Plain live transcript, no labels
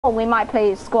we might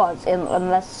play squads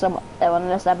unless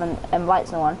Evan invites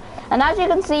someone. And as you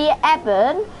can see,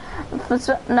 Evan.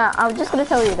 No, I'm just gonna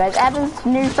tell you guys. Evan's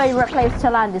new favorite place to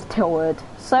land is Tilwood.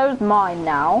 So's mine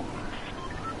now.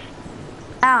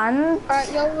 And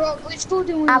Alright, yo, Rob, which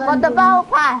building we I've got the battle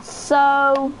pass.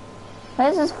 So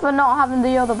this is for not having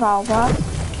the other battle pass.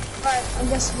 Alright, I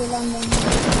guess we're landing.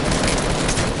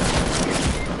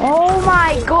 Oh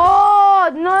my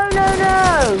god! No, no,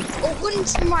 no! Oh,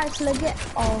 Hunting rifle again.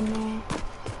 Oh no.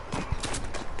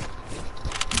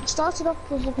 I started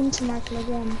off with a hunting rifle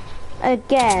again.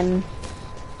 Again.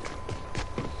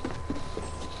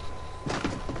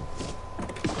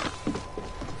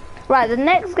 Right, the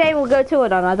next game we'll go to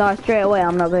it and I die straight away.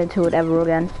 I'm not going to it ever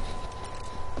again.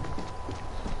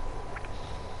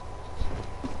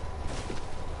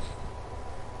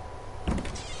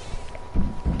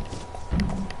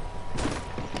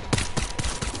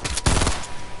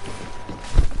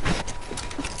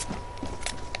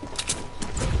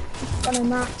 Got no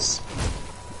mats.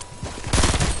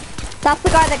 That's the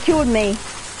guy that killed me.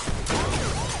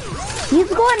 He's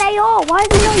got an AR. Why is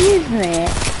he not using it?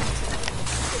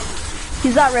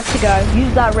 Use that rift to go.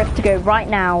 Use that rift to go right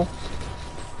now.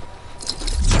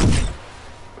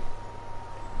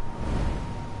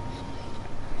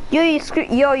 Yo,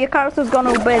 your character's gone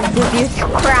all big because you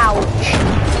crouch.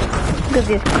 Because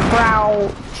you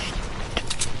crouch.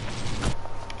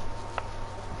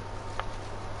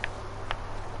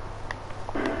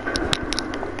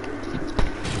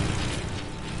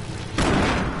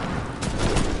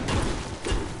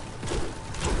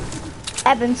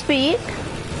 Evan, speak.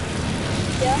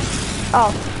 Yeah?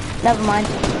 Oh, never mind.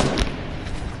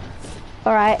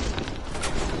 Alright.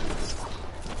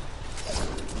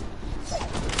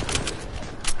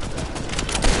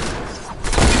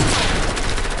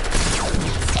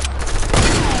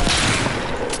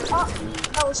 Oh,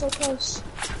 that was so close.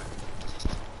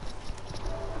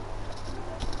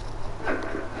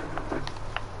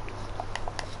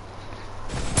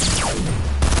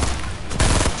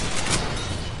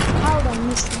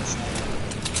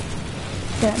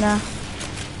 Don't know.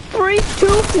 3, 2,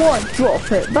 1,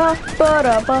 drop it. Ba ba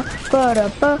da ba ba da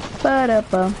ba ba da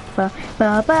ba ba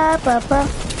ba ba ba ba.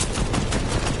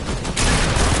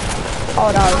 Oh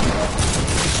no.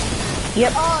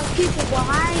 Yep. Oh, people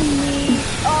behind me.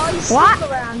 Oh, he's stuck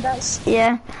around. That's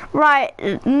yeah. Right.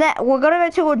 We're gonna go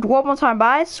to it one more time,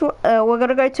 guys. We're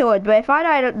gonna go to it. But if I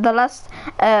die the last,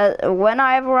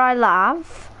 whenever I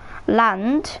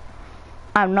land.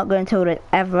 I'm not going to it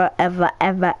ever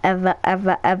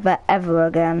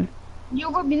again. Yo,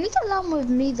 Rob, you need to land with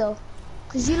me though,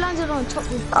 cause you landed on top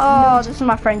with. Oh, this is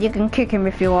my friend. You can kick him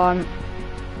if you want.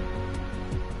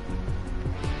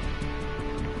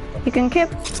 You can kick.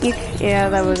 Yeah,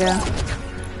 there we go.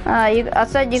 I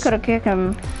said you could have kicked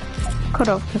him. Could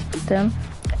have kicked him.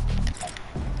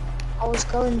 I was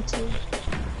going to.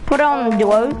 Put on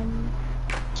duo.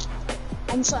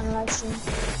 I'm starting a live stream.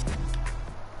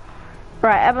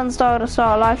 Right, Evan's started to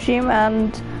start a live stream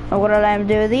and I'm gonna let him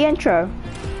do the intro.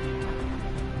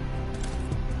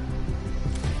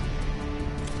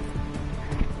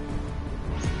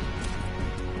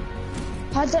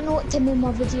 I don't know what to name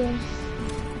my video.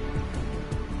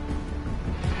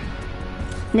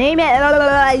 Name it.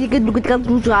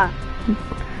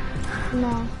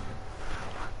 No.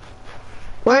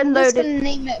 We're I'm just loaded. gonna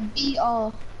name it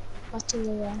BR. Battle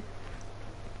Royale.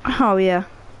 Oh yeah.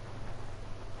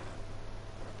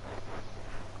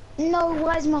 No,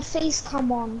 why's my face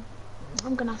come on?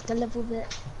 I'm gonna have to live with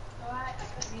it. Alright,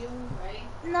 are you alright?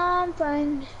 No, I'm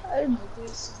fine. I'll do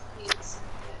some pizza.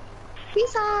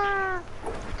 Pizza!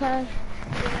 Okay.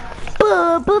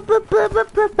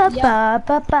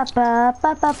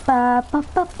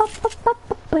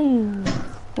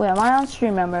 Wait, am I on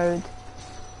streamer mode?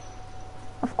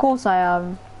 Of course I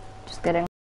am. Just kidding.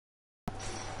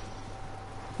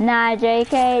 Nah,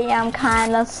 JK, I'm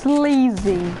kinda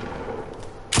sleazy.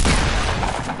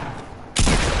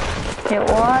 Hit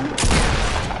one.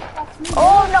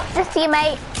 Oh, knocked his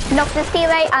teammate. Knocked his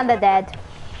teammate and they're dead.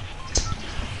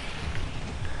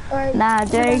 Alright. Nah,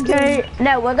 JK.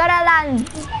 No, we're gonna land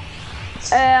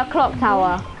clock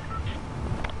tower.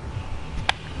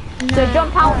 So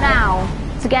jump out now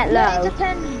to get No, low. it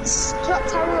depends. Clock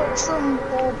tower, trump,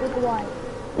 or big white.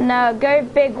 No, go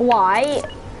big white.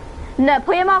 No,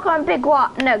 put your mark on big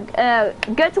white. No,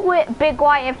 go to big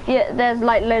white if there's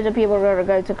like loads of people gonna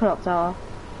go to clock tower.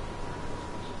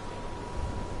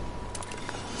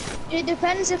 It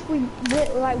depends if we're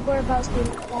like whereabouts we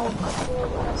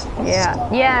Yeah,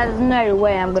 there's no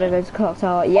way I'm gonna go to clock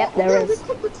tower. Yep, there is.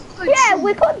 We could Yeah,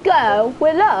 we could go.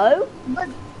 We're low. But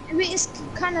I mean, it's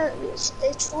kind of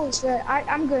it's false. Right?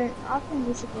 I'm going. I think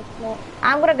we should go clock.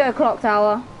 I'm gonna go clock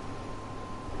tower.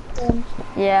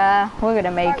 Yeah, we're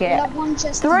gonna make Right, it. we'll have one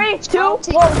chest. 3, 2, I'll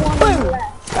take 1, the one on boom! the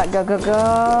left. Right, go, go, go.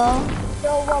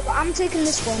 Yo, Rob, I'm taking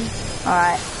this one.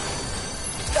 Alright.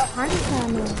 Got hand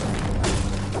cannon.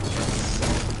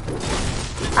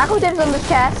 I got dibs on this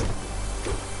chest.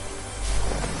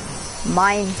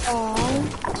 Mine.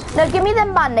 Oh. No, give me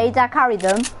them band-aids, I carry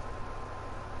them.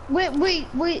 Wait,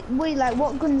 like,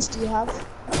 what guns do you have?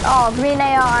 Oh, green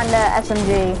AR and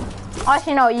SMG.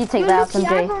 Actually, no, you take the Lucky,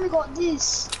 SMG. I've only got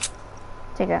this.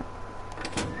 Take it.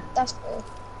 That's good.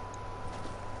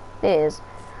 It is.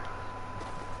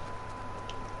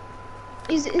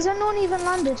 Is anyone even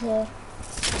landed here?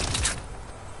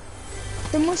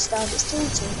 The Mustang, it's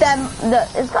tilted.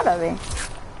 It's gotta be.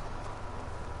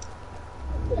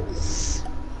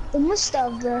 The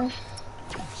Mustang there.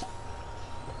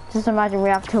 Just imagine we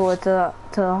have two to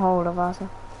the whole of us.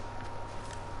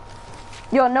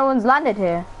 Yo, no one's landed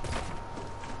here.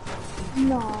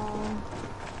 No.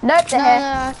 Nope, they're here.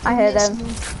 No, I hear them.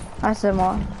 me. I see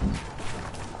more.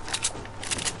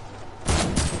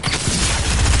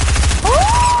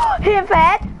 Oh, here,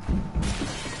 fed.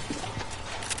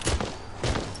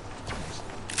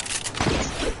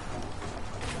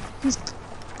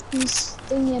 He's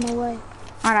thinking away.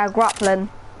 I know, grappling.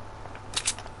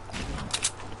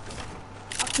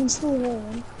 I can still hear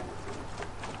him.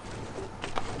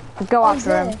 Go Oh, he's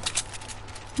after him. there.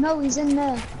 No, he's in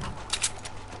there.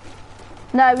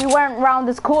 No, we went round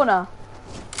this corner.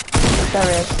 There he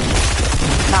is.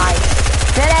 Nice.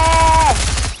 Finish!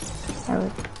 There we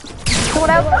go. Someone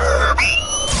else.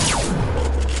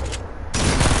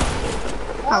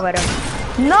 I got him.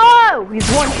 No! He's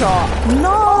one shot.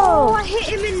 No! Oh, I hit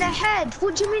him in the head.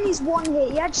 What do you mean he's one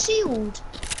hit? He had shield.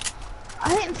 I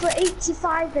hit him for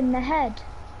 85 in the head.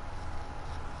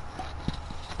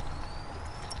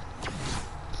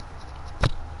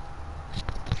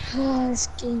 Oh, this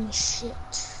game is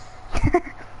shit.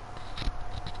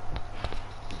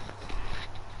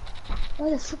 Why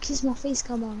the fuck is my face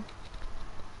come on?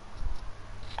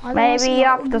 I don't wanna Maybe see you my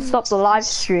have to stop the live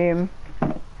stream.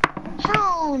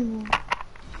 Hell no.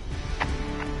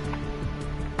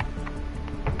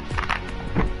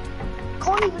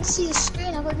 Can't even see the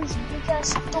screen. I got this big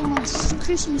ass dumbass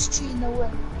Christmas tree in the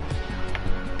way.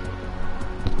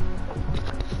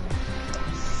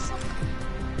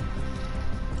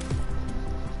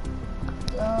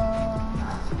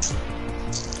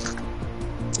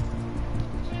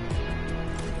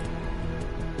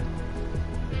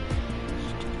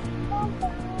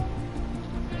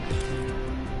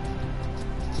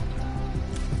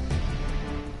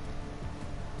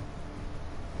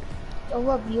 Oh,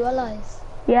 Rob, you alive?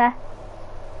 Yeah.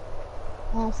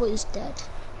 Oh, I thought he was dead.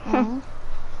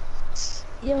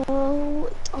 Yo,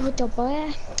 oh, the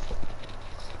boy.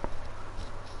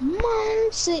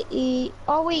 Man City.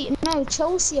 Oh wait, no,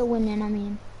 Chelsea are winning. I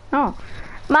mean. Oh.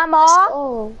 Mama!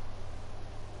 Oh.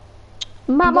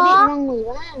 Mama! I got it wrong way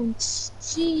round.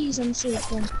 Jeez, I'm so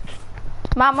dumb.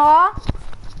 Mama!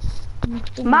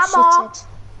 Dumb Mama!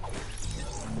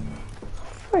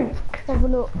 shithead. Have a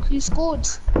look. Who scored?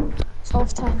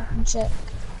 12 time. I can check.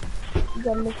 You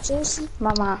gotta look, Chelsea.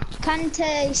 Mama.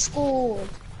 Kante scored.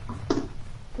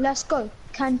 Let's go.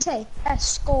 Kante.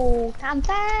 Let's go.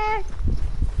 Kante.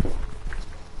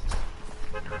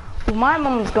 Well, my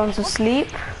mum's gone to sleep.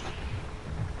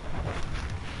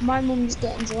 My mum's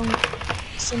getting drunk.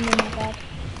 Singing my dad.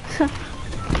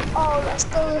 Oh, let's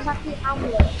go Happy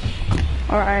Hamlet.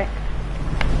 Alright.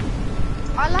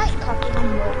 I like Happy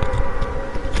Hamlet.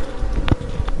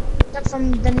 Except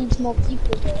from there needs more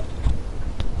people there.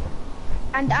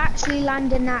 And actually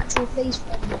land in the actual place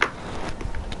for me.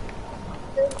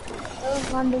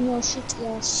 Don't land in your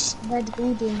shitty ass red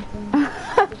building thing.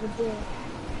 Over there.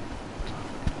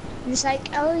 It's like,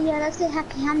 oh yeah, let's go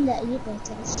Happy Hamlet. You go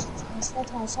to this instead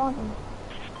house, aren't you?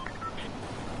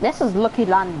 This is Lucky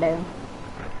Landing.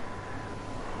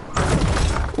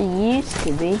 It used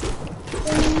to be.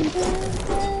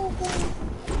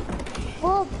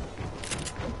 Bob!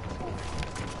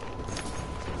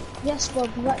 Yes, Bob,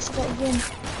 you've actually got a gun.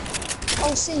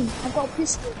 Oh, see, I've got a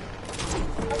pistol.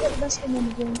 I've got the best gun in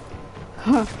the game.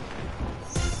 Huh.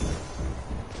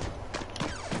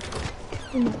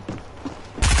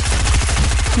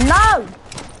 No!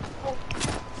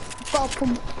 Got a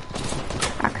pump.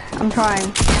 Okay, I'm trying.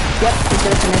 Yep, he's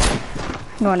gonna finish.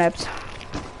 Go on, Ebs.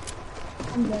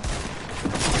 I'm dead.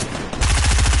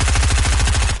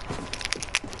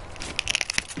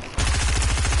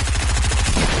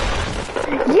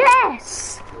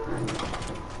 Yes!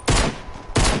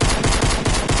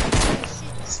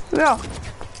 Yeah.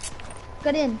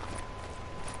 Get in.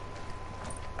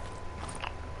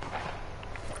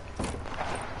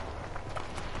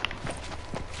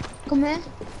 Come here.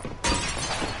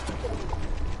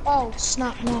 Oh,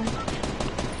 snap, no.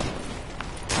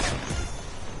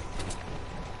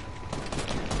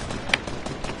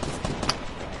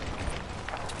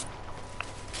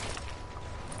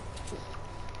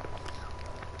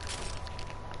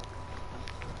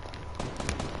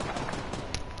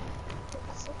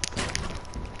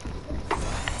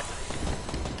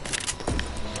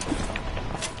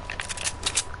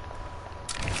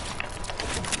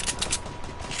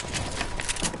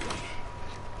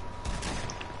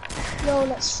 Yo,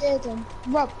 let's share them.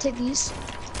 Rob, take these.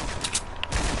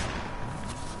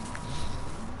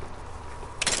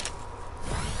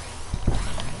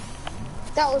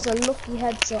 That was a lucky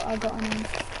headshot I got on him.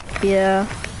 Yeah.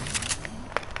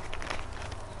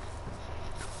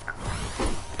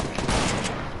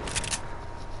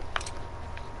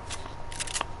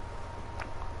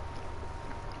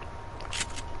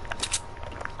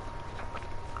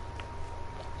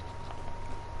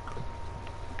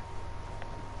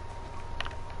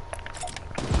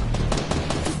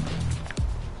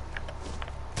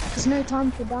 There's no time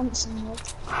for dancing, Rob.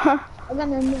 I'm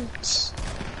gonna mix.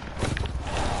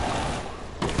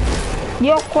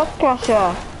 Yo, quad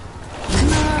crusher.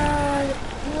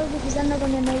 No, because they're not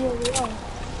gonna know where we are.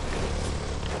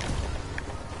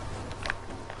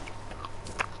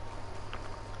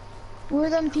 Were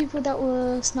them people that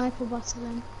were sniper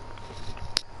battling?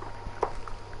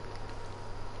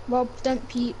 Rob, don't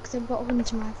peek, they've got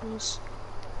hunting rifles.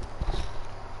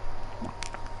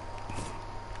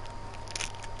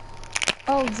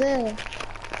 Oh, there.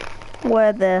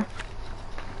 Where there?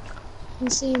 You can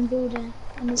see him building,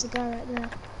 and there's a guy right there.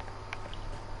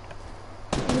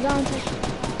 There's a guy on top of the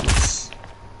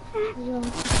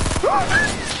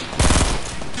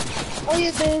Oh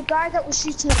yeah, the guy that was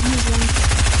shooting at you.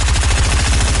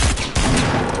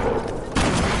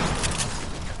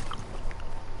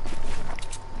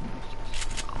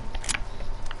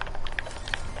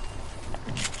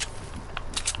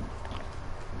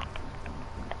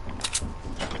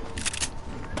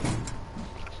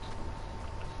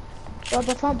 Rob,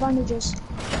 I found bandages.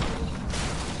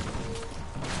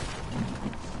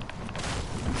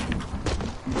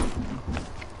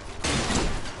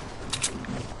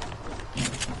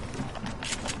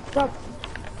 Rob,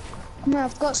 come here,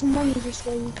 I've got some bandages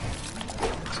for you.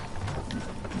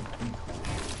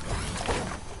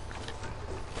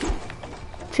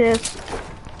 Just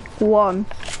one.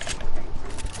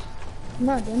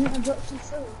 No, then I dropped some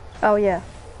food. Oh yeah.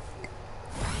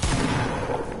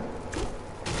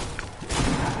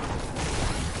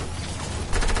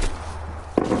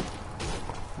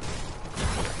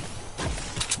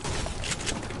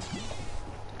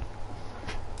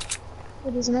 Oh,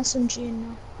 there's an SMG in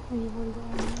now. Oh, you've already got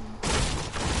one.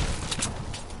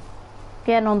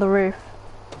 Getting on the roof.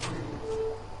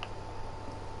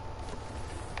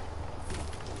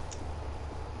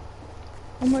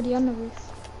 I'm already on the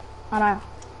roof. I know.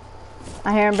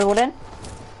 I hear him building.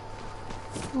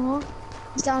 Oh,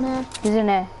 he's down here. He's in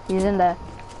there. He's in there.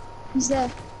 He's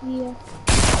there. Yeah.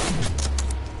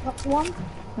 That's one.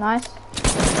 Nice.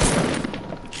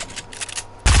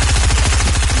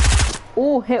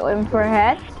 Oh, hit him for a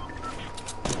head.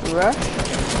 Rush.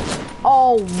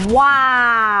 Oh,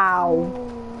 wow. Oh.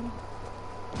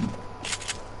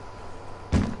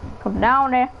 Come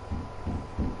down there.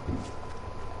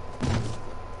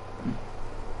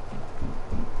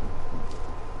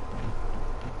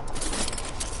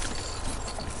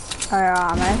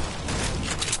 Alright, man.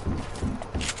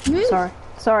 Move.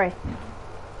 Sorry.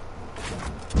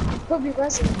 Probably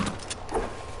resident.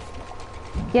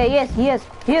 Yeah, he is.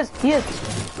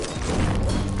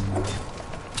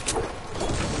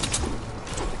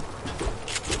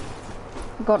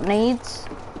 Got needs.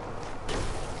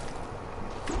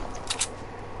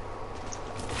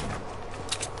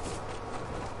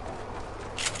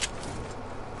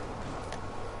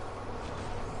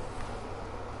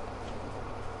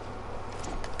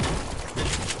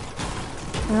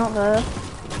 Not there.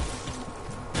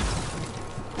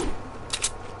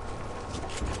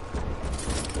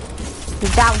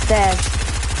 He's downstairs.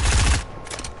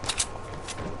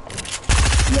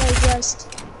 Yeah, he's rest.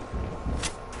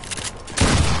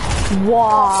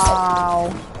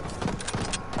 Wow.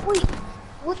 Wait,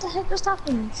 what the heck just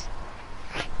happened?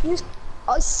 He's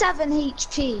 7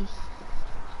 HP.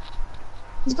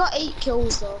 He's got 8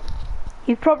 kills though.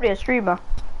 He's probably a streamer.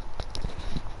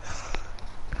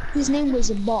 His name was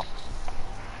a bot.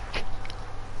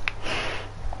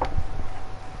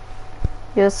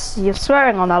 You're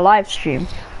swearing on a live stream.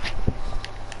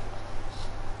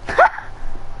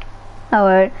 I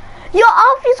won't. Your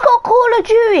Alfie's got Call of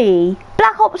Duty.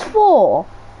 Black Ops 4.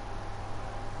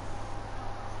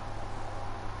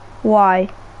 Why?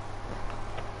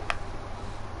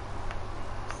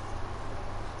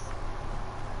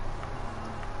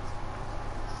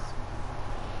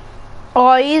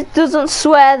 Oh, he doesn't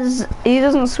swear. He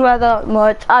doesn't swear that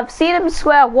much. I've seen him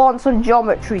swear once on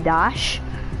Geometry Dash.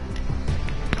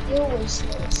 He always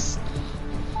swears.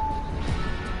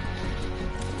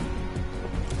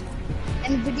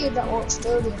 In the video that I watched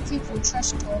earlier, people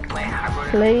trash talk.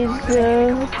 Please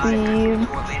team.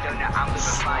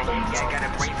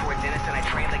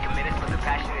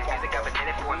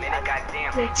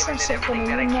 Yeah, trash talk and you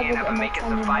never get enough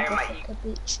time, you motherfucker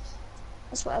bitch.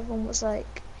 That's what everyone was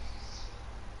like.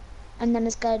 And then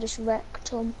this guy just wrecked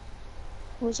him.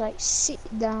 He was like, sit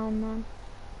down, man.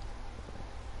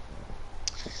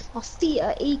 My feet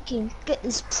are aching. Get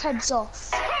these preds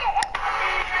off.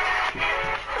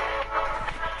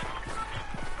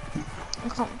 I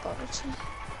can't bother to.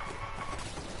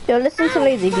 Yo, listen to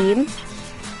Lazy Beam.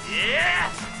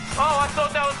 Yes! Oh, I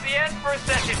thought that was the end for a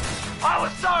second. I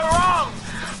was so wrong.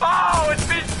 Oh, it's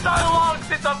been so long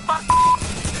since I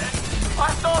I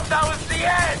thought that was the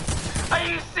end. Are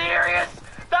you serious?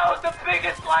 That was the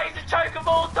biggest laser choke of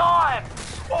all time.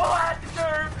 All I had to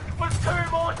do was 2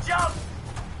 more jumps.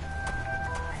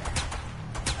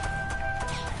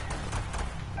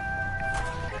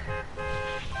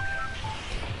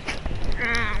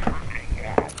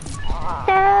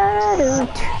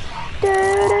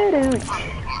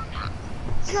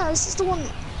 No, this is the one.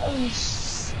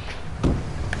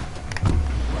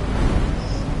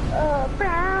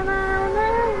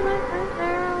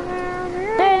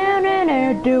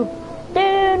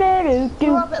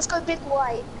 Alright, let's go big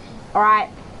white. Alright.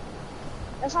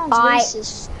 That sounds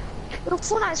racist. But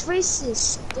Fortnite's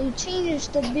racist. They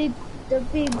changed the big.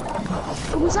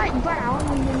 It was like brown,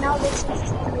 and then now they changed it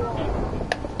to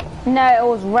white. No, it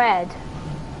was red.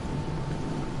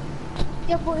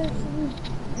 Yeah, but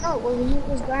no, it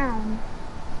was brown.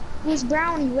 It was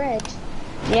browny red.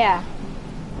 Yeah.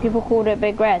 People called it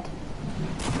Big Red.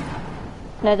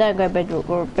 No, don't go Big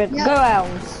Red. No. Go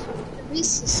Elves. The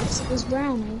racist, it was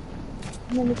browny,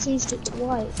 and then they changed it to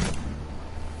white.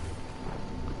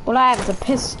 All I have is a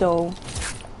pistol.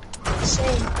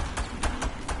 Same.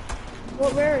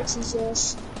 What rarity is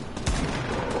yours?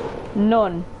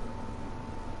 None.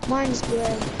 Mine's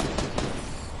grey.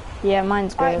 Yeah,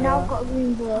 mine's grey. Alright, now I've got a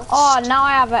green burst. Oh, now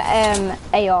I have a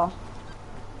AR.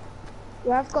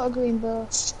 Yeah, I've got a green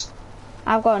burst.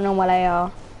 I've got a normal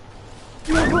AR.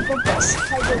 No, I've got a burst.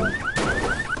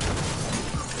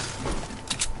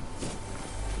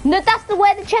 No, that's the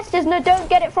where the chest is. No, don't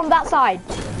get it from that side.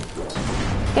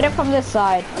 Get it from this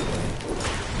side.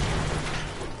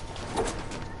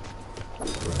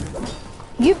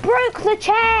 You broke the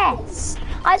chest.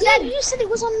 I said you said it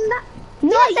was on that. No,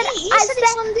 yeah, I said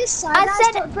it's on this side.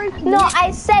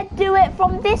 I said do it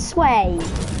from this way.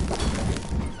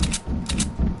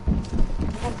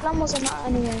 My plan was on that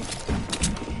anyway.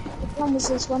 The plan was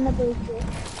this one, I broke it.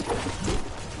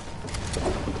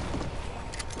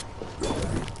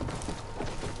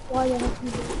 Why you have to do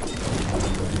it?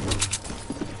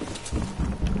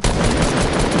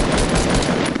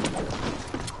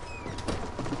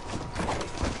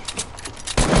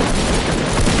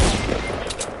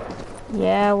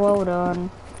 Yeah, well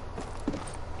done.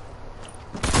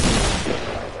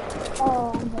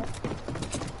 Oh, I'm dead.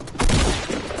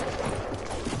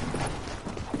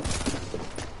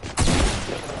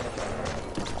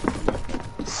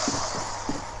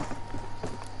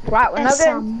 Right,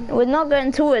 we're not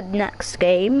going to the next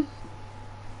game.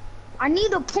 I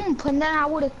need a pump and then I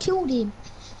would have killed him.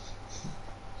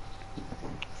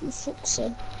 For fuck's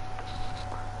sake.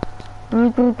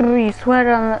 1, 2, 3,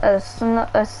 swear on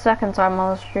a second time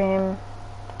on the stream.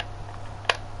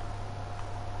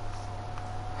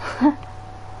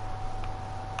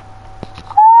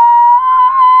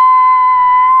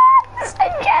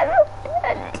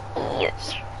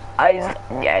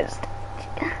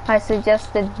 I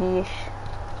suggested dish.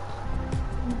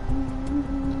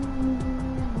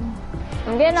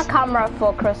 I'm getting a camera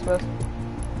for Christmas.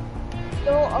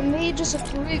 Yo, I made just a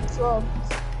fruit from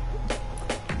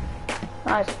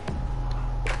Nice.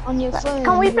 on your phone.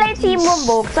 Can we play Team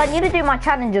Rumble? Because I need to do my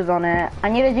challenges on it. I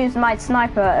need to do my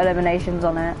sniper eliminations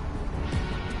on it.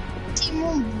 Team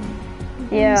Rumble?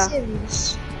 Yeah.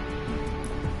 Serious?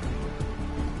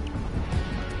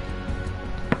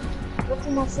 Look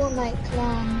at my Fortnite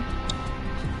clan.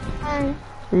 Hi.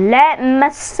 Let me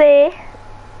see.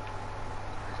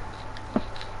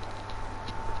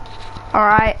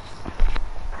 Alright.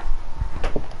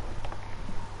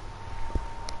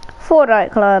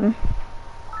 Fortnite clan.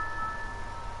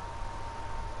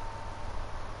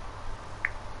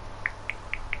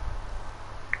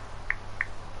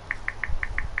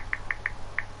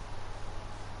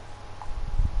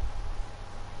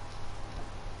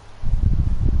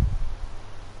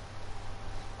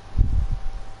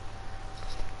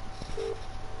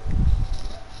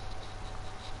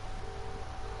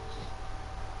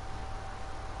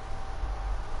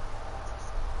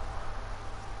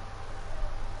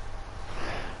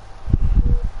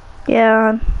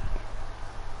 Yeah.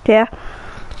 Yeah.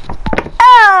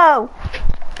 Oh!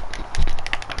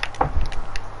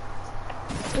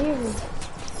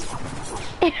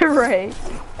 Right.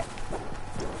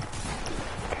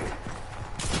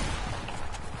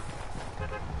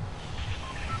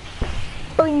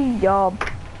 Good job.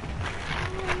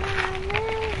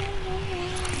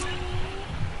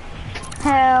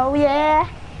 Hell yeah.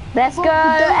 Let's go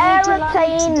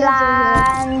aeroplane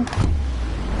land.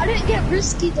 I don't get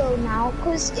risky though now,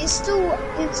 cause it's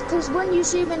cause when you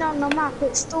zoom in on the map,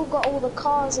 it's still got all the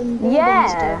cars and buildings and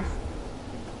stuff.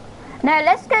 No,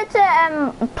 let's go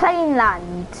to plane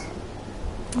land.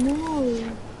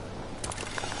 No.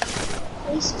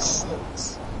 Piece of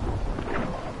shit.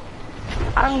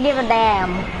 I don't give a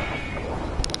damn.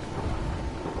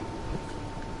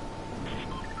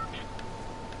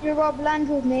 You Rob, land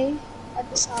with me at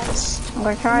this house. I'm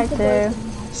gonna try to.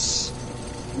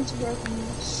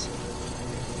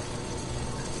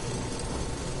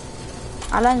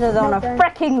 I landed on a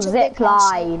freaking zip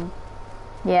line.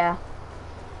 Yeah.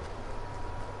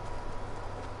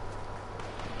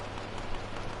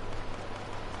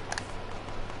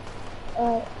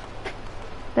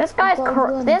 This guy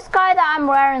that I'm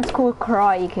wearing is called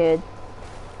Cry Kid.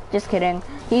 Just kidding.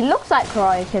 He looks like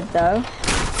Cry Kid though.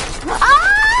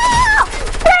 Ah!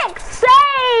 Frick's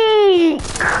sake!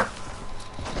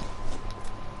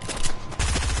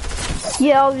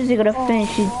 Yeah, obviously gonna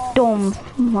finish, you dumb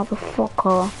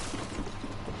motherfucker.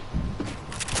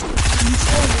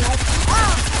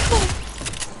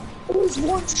 It was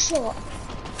one shot.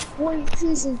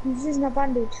 42 isn't a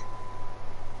bandage.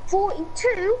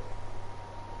 42?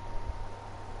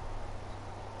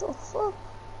 The fuck?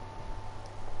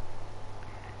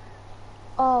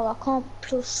 Oh, I can't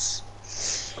plus.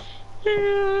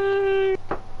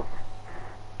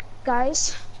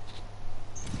 Guys,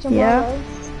 tomorrow,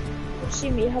 you'll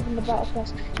see me having the battle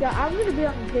pass. Yeah, I'm gonna be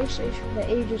on the PlayStation for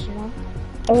ages, you know.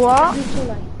 What? Until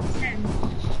like 10.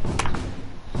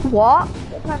 What?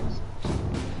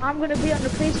 I'm gonna be on the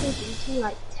PlayStation until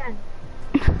like 10.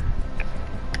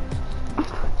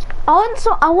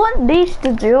 I want these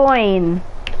to join.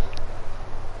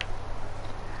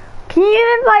 Can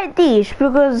you invite these?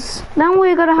 Because then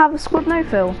we're gonna have a squad no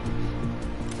fill.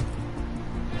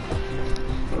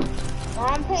 Oh,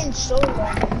 I'm playing solo.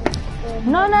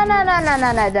 No.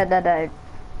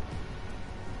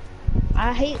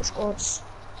 I hate squads.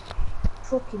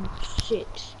 Fucking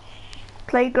shit.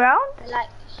 Playground?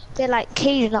 They're like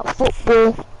caging up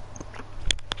football.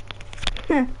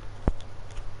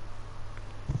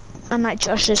 And like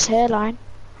Josh's hairline.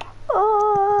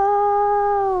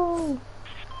 Oh.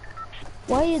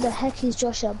 Why the heck is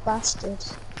Josh a bastard?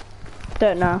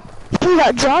 Don't know. Do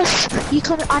that, Josh.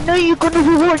 I know you're gonna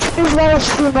be watching this live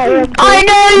stream at one point. I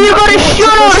know you gotta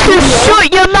shut up, so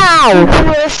shut your mouth.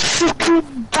 You're a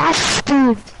fucking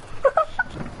bastard.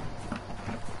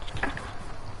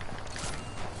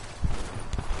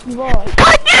 What?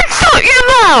 Can you shut your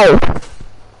mouth?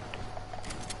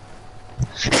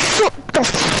 Shut the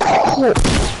fuck up.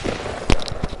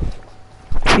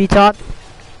 Retard.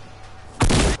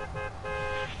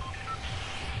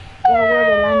 Yeah, where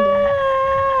they landing?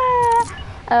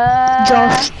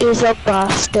 Josh is a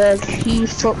bastard. He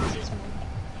fucked his mom.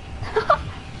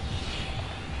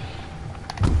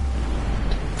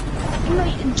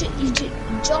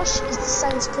 Josh is the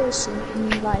saddest person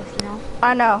in your life, you know?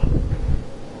 I know.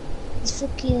 He's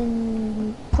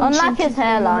fucking Unlike his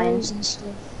hairline. And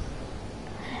stuff.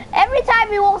 Every time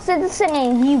he walks into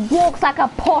singing, he walks like a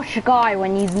posh guy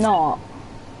when he's not.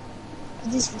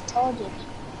 He's retarded.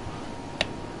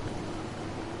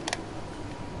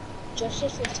 Josh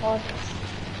is retarded.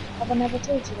 Have I never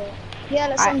told you that? Yeah,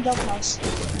 let's sing Doghouse.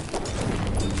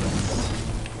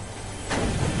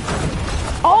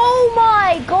 Oh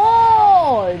my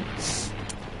god!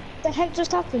 What the heck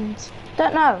just happened?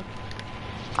 Don't know.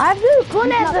 I have no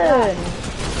gun, Evan.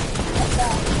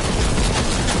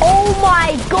 Oh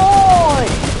my god!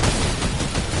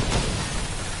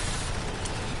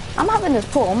 I'm having this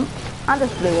pump and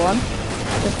this blue one.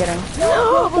 Just kidding.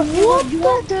 What? You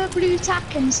want the blue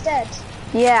tack instead?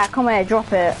 Yeah, come here,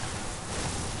 drop it.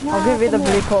 No, I'll give you the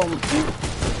blue pump. Yeah,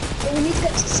 we need to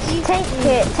get to Steve. Take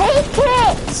it, take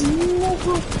it! These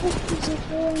motherfuckers are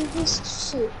doing this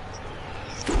shit.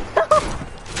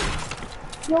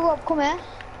 Yo, Rob, come here.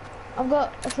 I've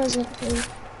got a present for you.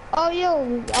 Oh,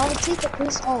 yo, I'll take it,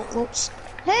 please. Oh, whoops.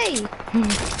 Hey!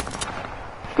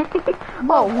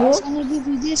 Oh, I was what? gonna give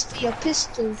you this for your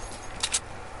pistol.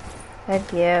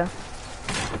 Thank you.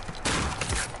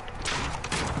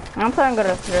 I'm probably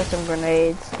gonna throw some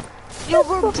grenades. Yo,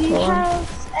 Rob, do you have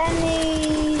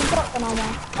any shotgun ammo?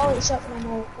 Oh, it's shotgun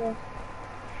ammo, okay.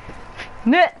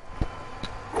 Nit!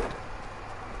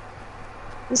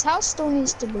 This house still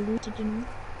needs to be looted, you know?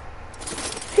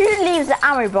 Who leaves the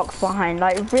ammo box behind?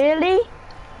 Like, really?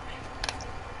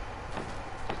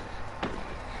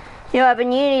 Yo,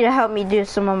 Evan, you need to help me do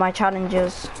some of my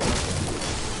challenges.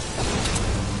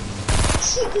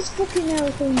 Shoot this fucking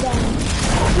airplane down.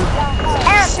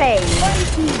 Airplane!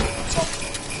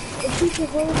 The people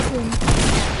voting.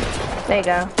 There you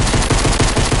go.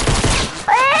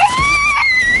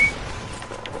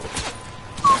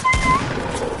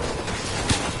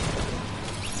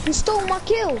 You stole my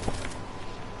kill.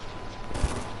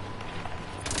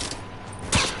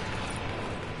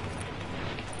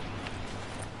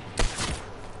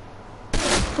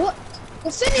 What?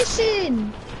 We're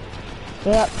finishing!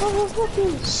 Yep.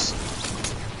 Motherfuckers!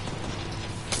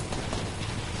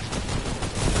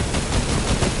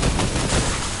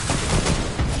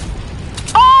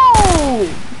 Oh!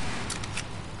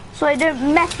 So I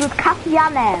don't mess with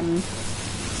Kapianem.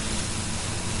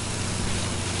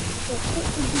 What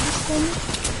did you just say?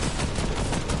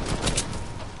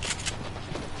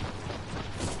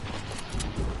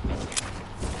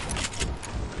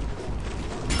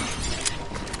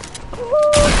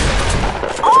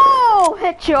 Oh,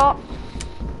 headshot.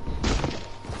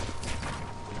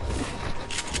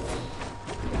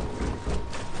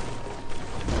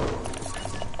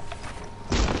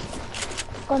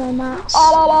 Got a max.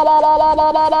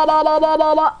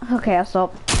 Okay, I'll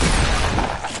stop.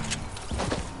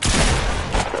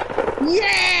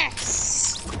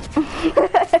 Yes!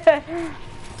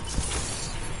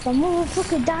 The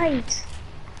motherfucker died.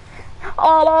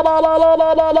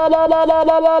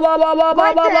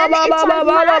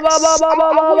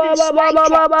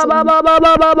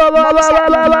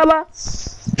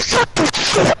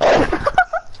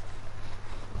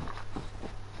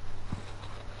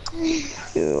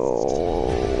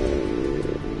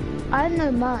 I had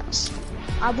no mats.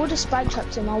 I would have spike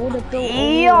trapped him. I would have built.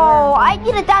 Yo, I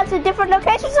need to dance in different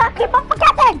locations. I keep on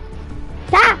forgetting.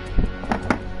 Ah.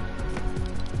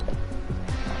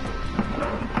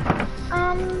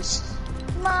 I'm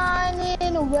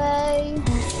mining away.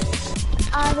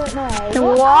 I don't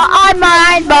know. What? I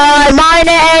mine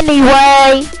it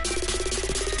anyway.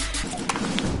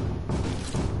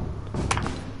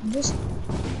 Just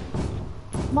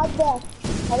my death.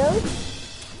 Hello?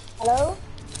 Hello?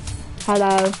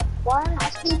 Hello. Why am I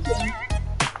speaking?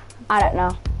 I don't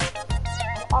know.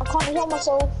 I can't hear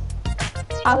myself.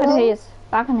 I can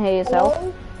hear yourself.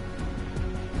 Hello?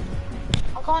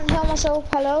 I can't hear myself.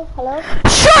 Hello? Hello?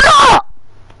 Shut up!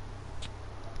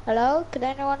 Hello? Can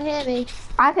anyone hear me?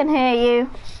 I can hear you.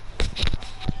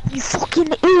 You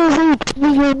fucking idiot,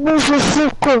 you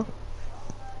motherfucker.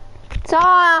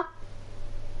 Ta.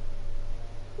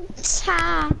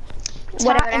 Ta.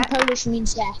 Whatever Ta in that- Polish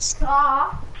means yes.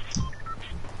 Ta.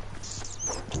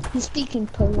 You speak in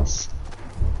Polish.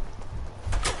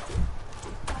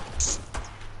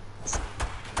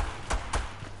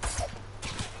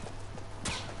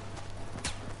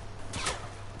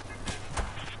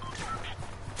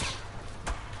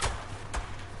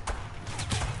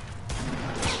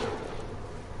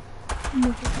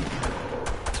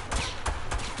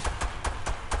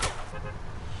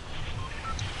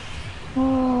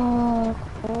 Oh,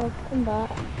 God, come back.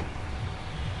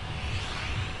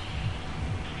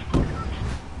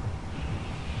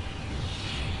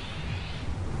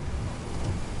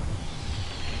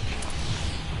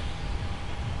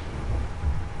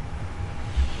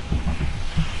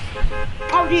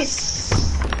 Oh, jeez.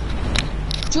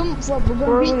 Jump, Rob, we're Where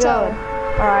gonna are we beat going?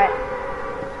 her. Alright.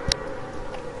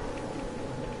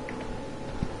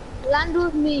 Land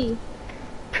with me.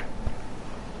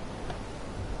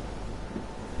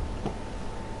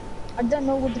 I don't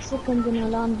know what the fuck I'm gonna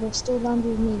land, but still land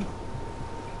with me.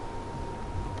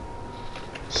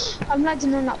 I'm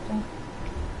landing on that one.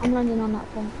 I'm landing on that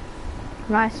one.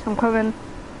 Nice, I'm coming.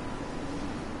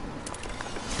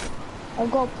 I've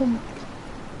got a pump.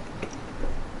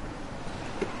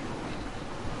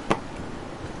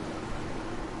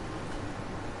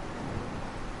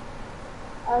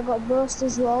 I got burst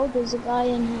as well. There's a guy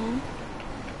in here.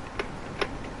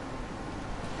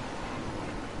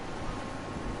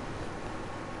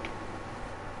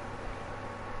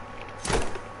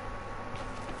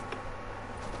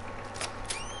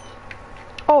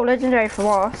 Oh, legendary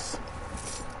for us.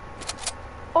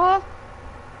 Oh.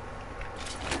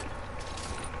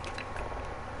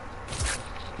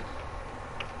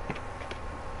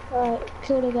 Right,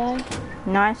 kill the guy.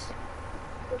 Nice.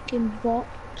 Fucking bot.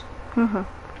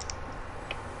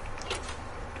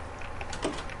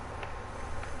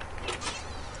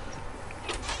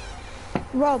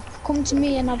 Rob, come to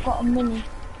me and I've got a mini.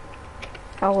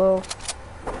 I will.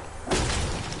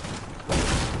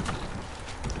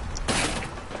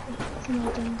 Come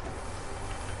on, then.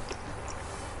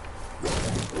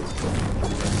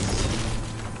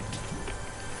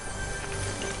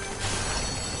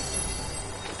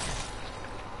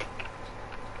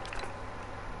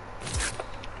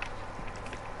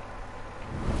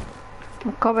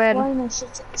 I'm coming. Why not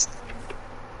shit at this time?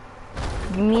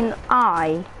 You mean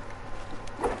I?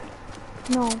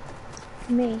 No,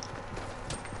 me.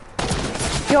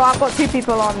 Yo, I've got 2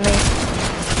 people on me.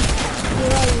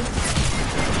 Where are you?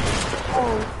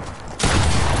 Oh.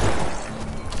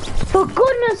 For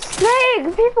goodness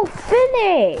sake, people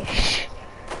finish!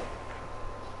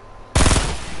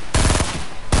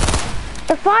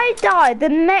 If I die the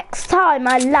next time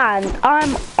I land,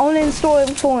 I'm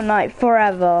uninstalling Fortnite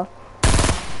forever.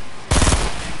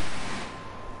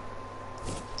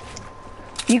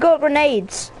 You got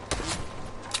grenades.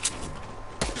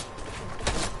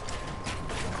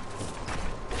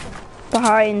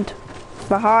 Behind.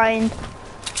 Behind.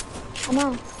 I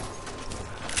know.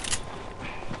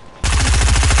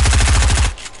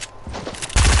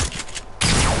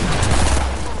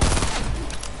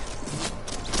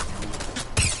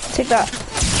 Take that.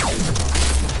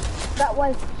 That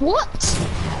way. What?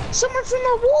 Someone from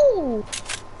the wall.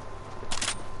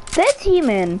 They're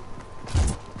teaming.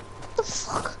 What the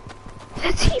fuck?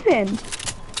 They're teaming.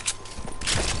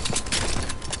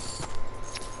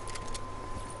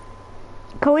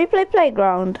 Can we play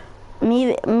Playground?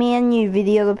 Me and you with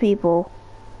the other people.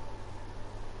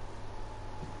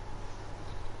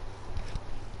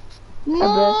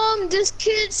 Mom, this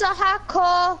kid's a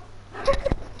hacker.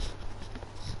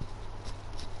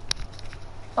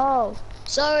 Oh,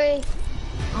 sorry.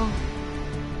 Oh.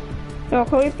 Yo,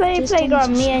 can we play Just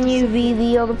Playground? Me and you with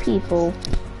the other people.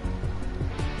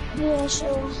 Yeah,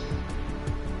 sure.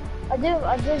 I did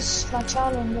my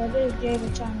challenge. I did a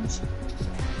daily challenge.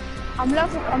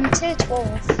 I'm tier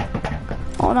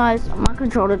 12. Oh nice, my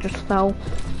controller just fell.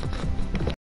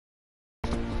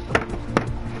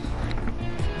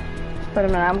 Wait a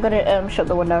minute, I'm gonna shut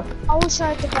the window. I wish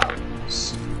I had the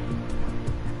buttons.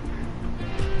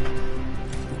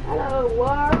 Hello,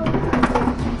 world.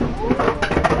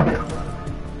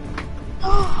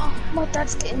 Oh, my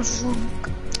dad's getting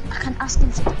drunk. I can ask him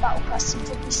for the battle pass and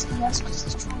probably say yes because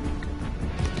he's drunk.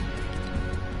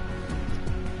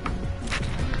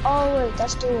 Oh wait,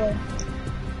 that's the way.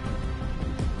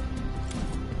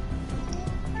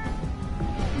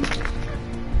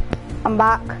 I'm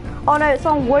back. Oh no, it's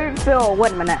on won't fill.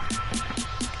 Wait a minute.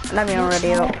 Let me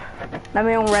already up. Let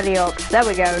me already up. There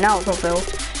we go, now it's on fill.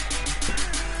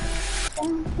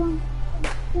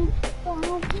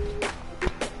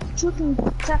 Chucking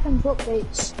tapping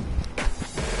updates.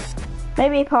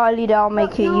 Maybe partly they'll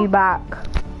make it you back.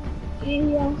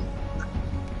 Yeah.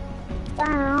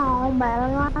 Down.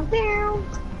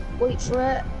 Wait for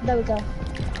it. There we go.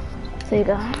 There you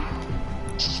go.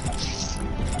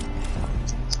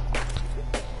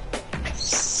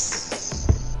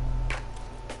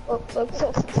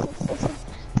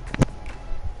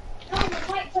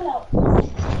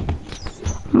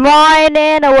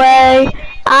 Mining away.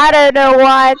 I don't know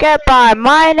why I get by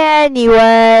mine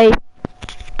anyway.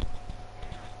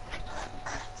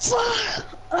 Fuck!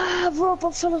 Rob,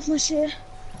 I fell off my chair.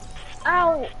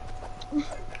 Ow!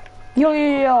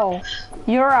 Yo.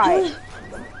 You're right.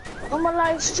 On my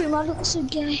live stream, I look so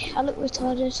gay. I look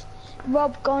retarded.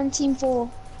 Rob, go on team 4.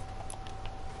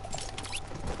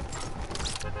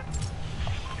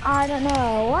 I don't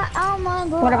know. What? Oh my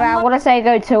god. What about, what I say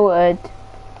go tilted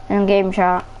in game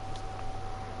chat?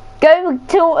 Go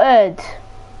tilted.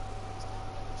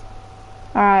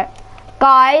 Alright.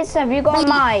 Guys, have you got a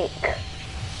mic?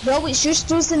 Rob, it's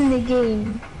just us in the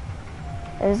game.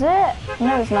 Is it?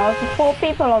 No, it's not. There's 4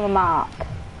 people on the map.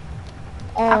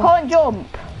 I can't jump.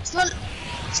 It's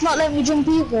not letting me jump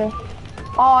either.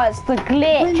 Oh, it's the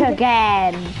glitch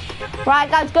again. Right,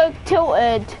 guys, go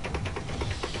tilted.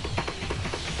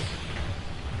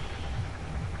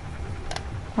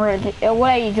 Where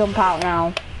will you jump out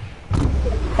now?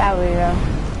 There we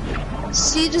go.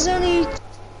 See, there's only...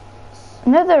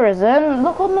 No, there isn't.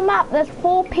 Look on the map. There's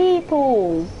 4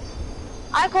 people.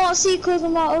 I can't see because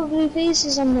of my ugly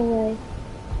faces on the way.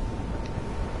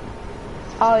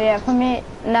 Oh yeah, for me,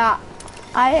 nah.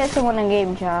 I hear someone in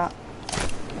game chat.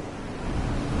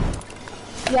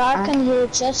 Yeah, I can hear a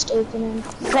chest opening.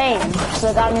 Same.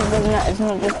 So that means it's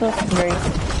not just us three.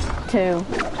 Two.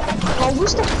 Oh,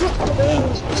 what's the fuck the game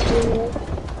is supposed to do?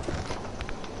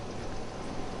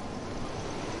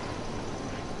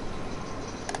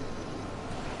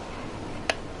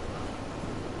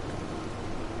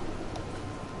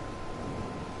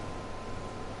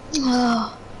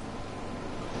 Oh.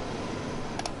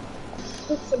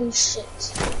 Hopefully shit.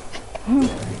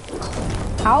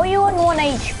 How are you on 1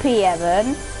 HP,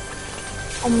 Evan?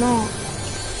 I'm not.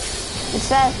 It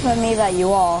says for me that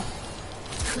you are.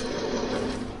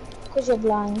 Because you're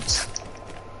blind.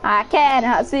 I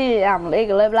cannot see, I'm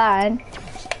legally blind.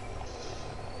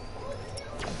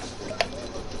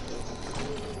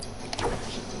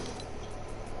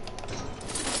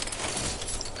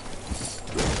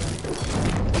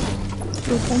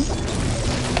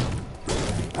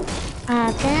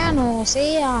 I cannot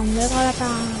see, I'm legally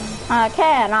blind. I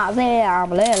cannot see, I'm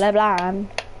legally blind.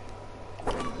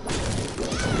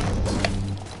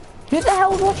 Who the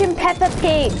hell's watching Peppa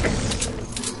Pig?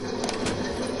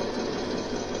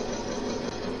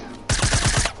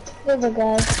 The other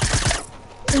guy. I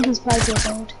think he's 5 years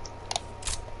old.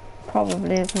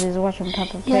 Probably because he's watching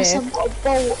Peppa Pig. Yes, I've got a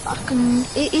bot. I can.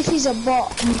 If he's a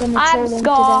bot, I'm gonna troll him to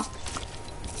Scar. death.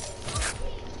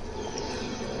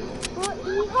 But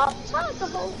he hopped tag the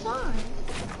whole time.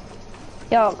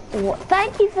 Yo,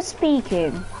 thank you for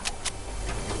speaking.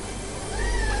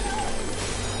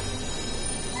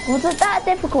 Was it that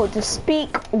difficult to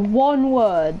speak one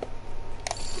word?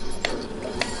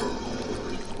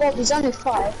 Well, he's only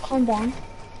 5. Calm down.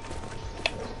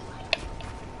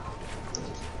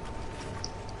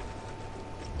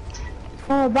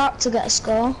 I'm about to get a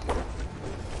score.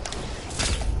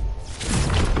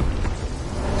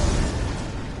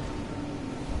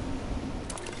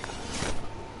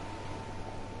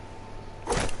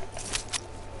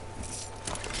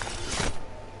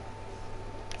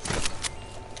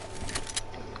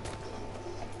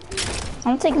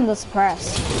 I'm taking the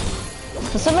suppress.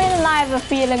 For some reason I have a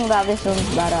feeling that this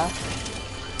one's better.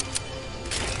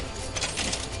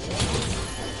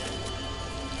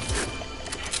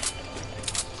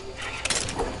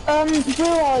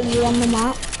 Where are you on the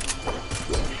map?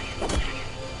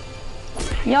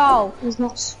 Yo, He's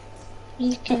not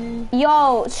speaking.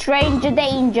 yo, stranger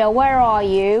danger, where are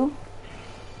you?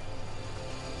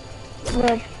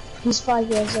 Well, he's 5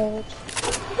 years old.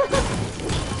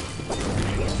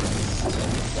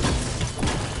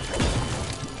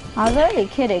 I was only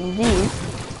kidding, geez.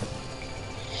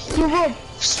 You will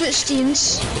switch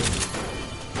teams.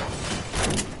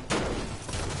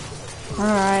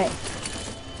 Alright.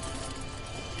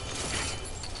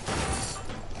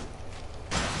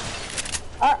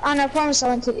 And I promise I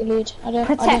won't take your lead. I don't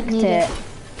Protect need it.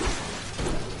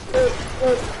 Wait,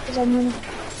 because I'm gonna.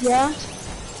 Yeah?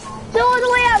 They're all the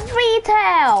way at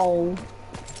retail!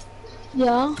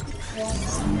 Yeah?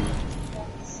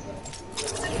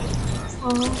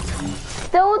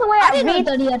 They're all the way I at didn't know retail.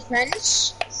 that he had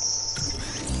friends.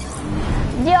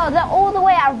 Yo, they're all the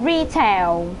way at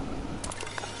retail.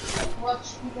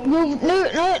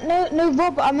 No,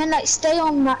 Rob, I mean like stay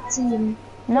on that team.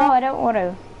 No, I don't want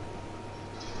to.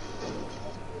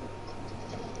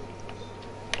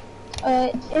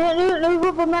 No,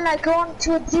 Rob, I mean like go on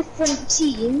to a different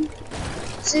team.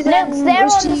 So No, then they're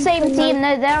those on the teams same can, team.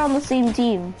 No, they're on the same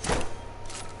team.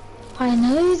 I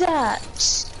know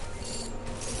that.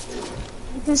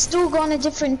 You can still go on a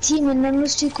different team and then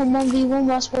those two can 1v1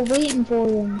 whilst we're waiting for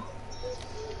them.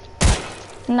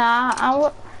 Nah,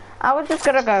 I was just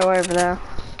gonna go over there.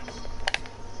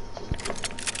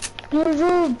 No,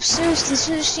 Rob, seriously,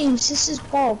 switch teams. This is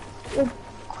Bob. You're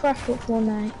crap at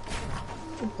Fortnite.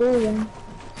 You're boring.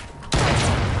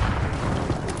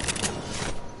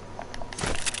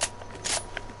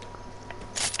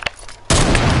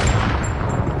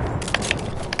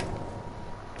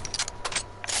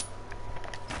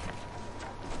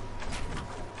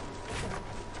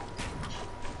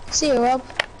 See you, Rob.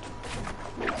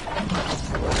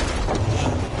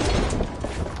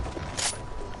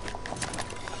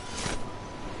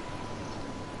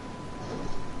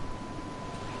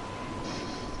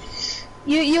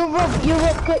 You're Rob,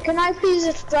 can I please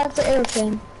just drive the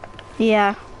airplane?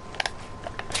 Yeah.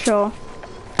 Sure.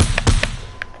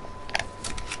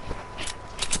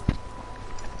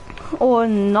 Or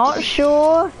not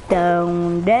sure.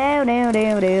 Down. Get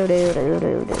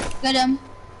him.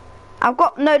 I've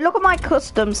got no. Look at my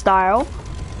custom style.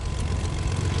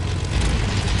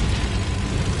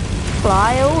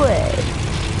 Fly away.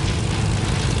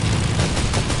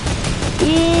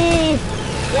 Yeah.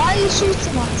 Why are you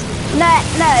shooting at him? No,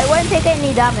 it won't take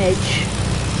any damage.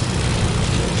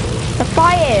 They're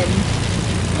fighting.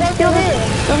 You're here.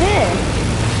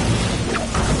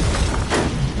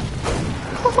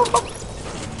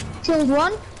 Killed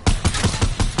one.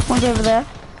 One's over there.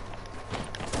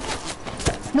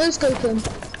 No scope him.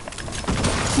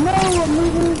 No, I'm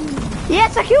moving.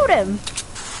 Yes, I killed him.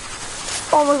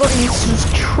 Oh my god, he's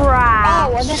just trash.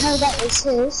 Oh, I didn't know that was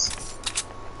his.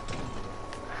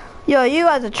 Yo, you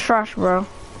guys are trash, bro.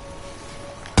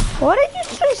 Why did you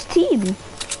switch team?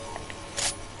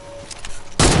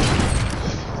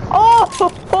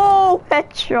 Oh,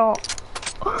 headshot.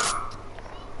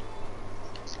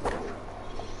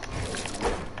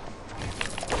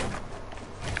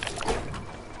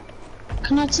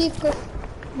 Can I take off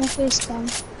my face cam?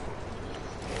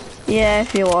 Yeah,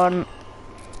 if you want.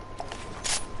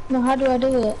 No, how do I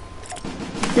do it?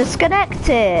 Disconnect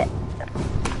it.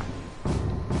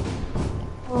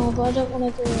 Oh, but I don't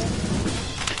want to do it.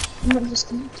 I'm not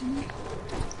disconnecting it.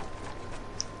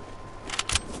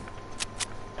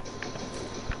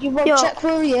 You will check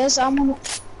where he is.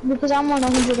 Because I'm on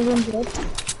 100.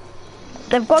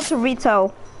 They've got to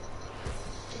retail.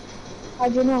 How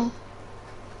do you know?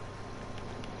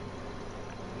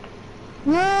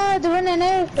 No, they're in an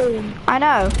airplane. I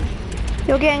know.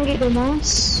 You're getting. The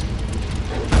mouse.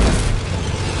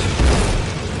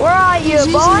 Where are you, He's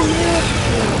boy? using the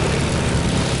airplane.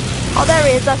 Oh, there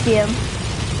he is. I see him.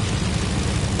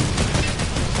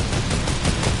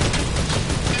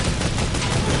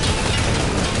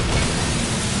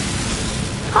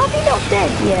 How's he not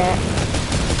dead yet?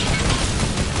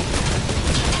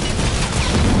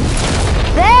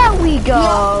 There we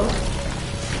go.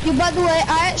 Yeah, by the way,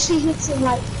 I actually hit him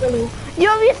like fully.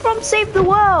 You're from Save the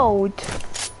World.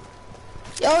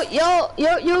 Yo,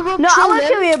 No, I won't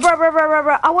kill you,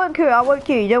 bro. I won't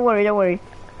kill you. Don't worry.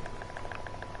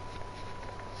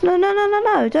 No,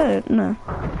 don't. No,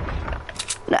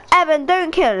 Evan,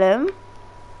 don't kill him.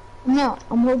 No,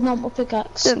 I'm holding up my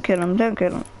pickaxe. Don't kill him.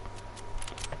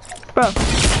 Bro.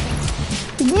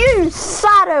 You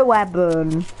Sado,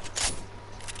 Evan.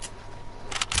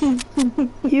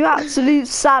 You absolute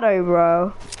Sado,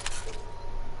 bro.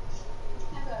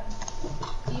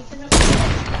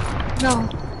 No.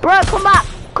 Bro, come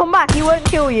back. He won't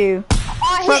kill you.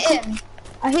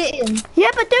 I hit him.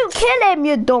 Yeah, but don't kill him,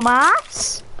 you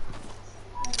dumbass.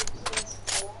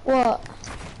 What?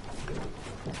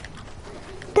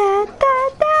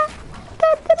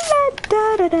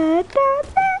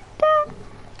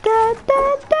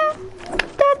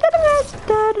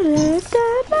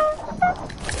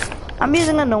 I'm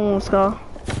using a normal scar.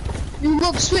 You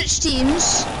got switch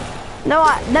teams? No,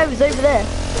 it's over there.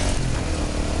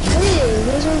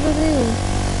 Where's over there?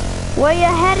 Where you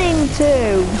heading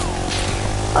to?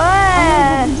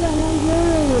 I don't know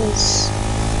where it is.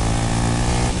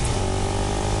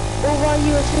 Or why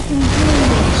you were flipping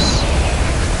dreams?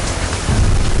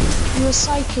 You were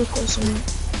psychic or something.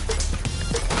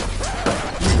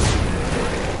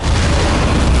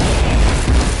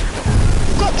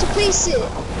 Got to place it.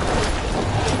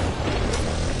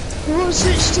 You will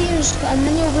switch teams and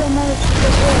then you'll be a monitor as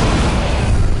well.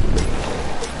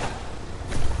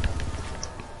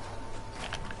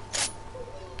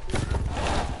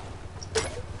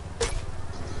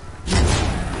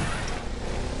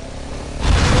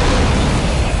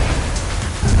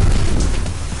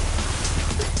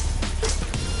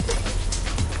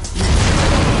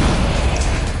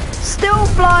 Still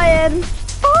flying.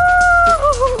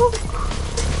 Oh!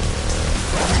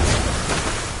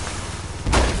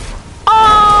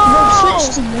 Switch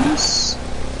teams.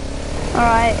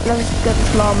 Alright, let's get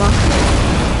this llama.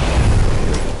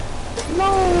 No.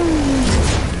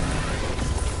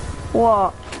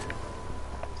 What?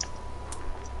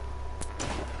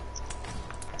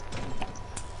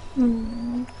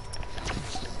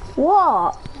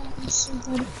 What?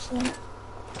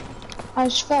 I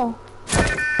just fell.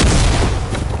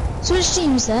 Switch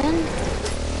teams then.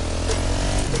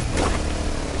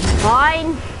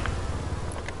 Fine.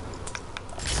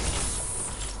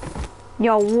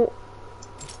 Yo,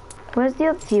 where's the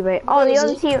other teammate? Oh, the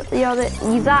other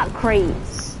he's at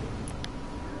crates.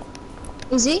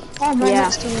 Is he? Oh, my Yeah.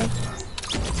 next to him.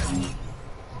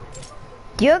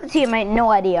 The other teammate, no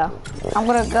idea. I'm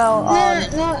gonna go on.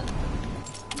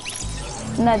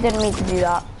 No, I didn't mean to do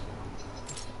that.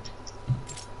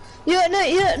 No,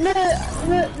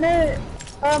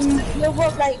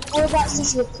 what, like, whereabouts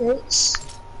is your crates?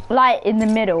 Like in the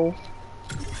middle.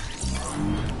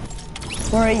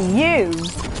 Where are you?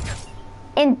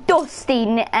 In Dusty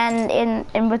and in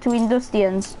between Dusty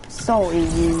and Salty,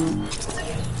 you.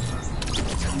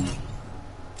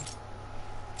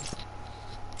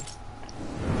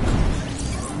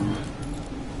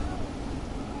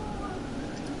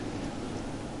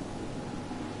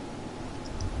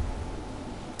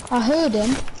 I heard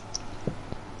him.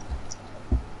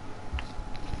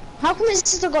 How come his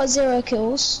sister got 0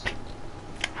 kills?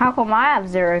 How come I have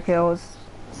 0 kills?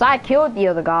 So I killed the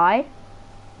other guy.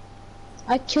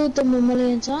 I killed them a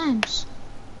million times.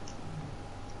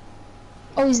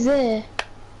 Oh, he's there.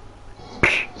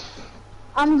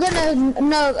 I'm gonna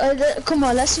come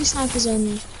on, let's do snipers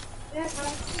only.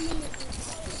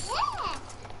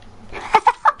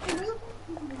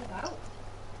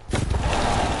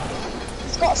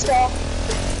 He's got a star.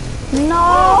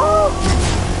 No!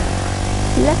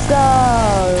 Let's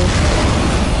go!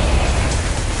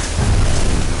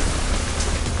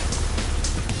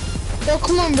 Yo,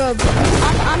 come on, bro.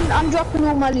 I'm dropping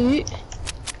all my loot,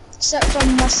 except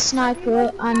from my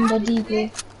sniper and the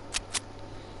deagle.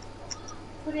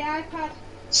 For the iPad.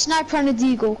 Sniper and a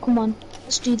deagle. Come on,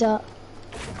 let's do that.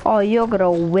 Oh, you're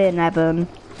gonna win, Evan.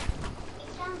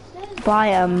 By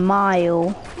a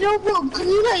mile. No, but can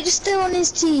you like just stay on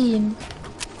his team?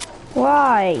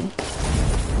 Why?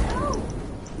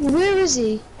 Where is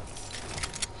he?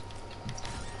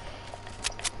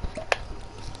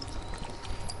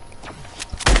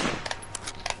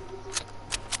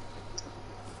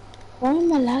 Why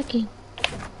am I lagging?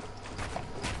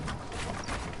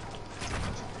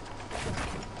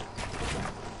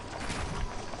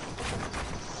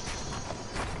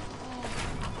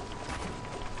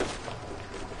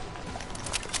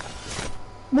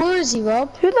 Where is he,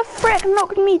 Rob? Who the frick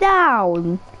knocked me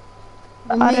down?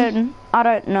 I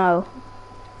don't know.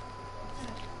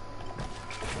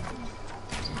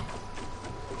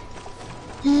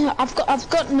 I've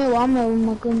got no ammo in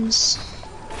my guns.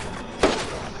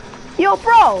 Yo,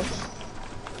 bro!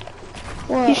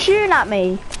 What? You're shooting at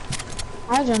me.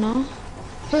 I don't know.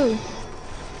 Who?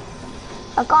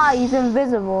 A guy, he's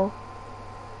invisible.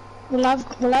 Well,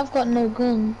 I've got no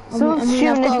gun. Someone's I've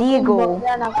shooting got at a the gun, eagle. but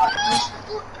then I've got,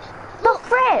 The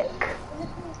frick?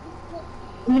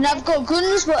 I've got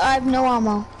guns, but I have no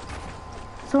ammo.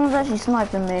 Someone's actually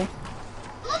sniping me.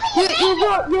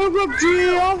 Rob, do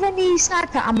you have any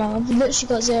sniper ammo? I've literally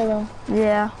got 0.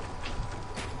 Yeah.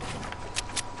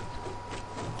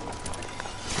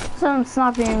 Someone's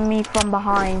sniping me from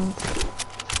behind.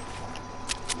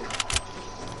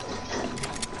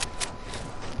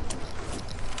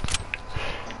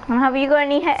 And have you got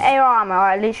any AR ammo?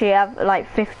 I literally have like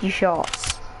 50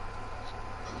 shots.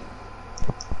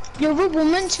 Yo, Rob, we're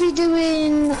meant to be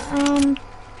doing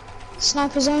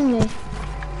snipers only.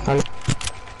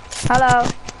 Hello.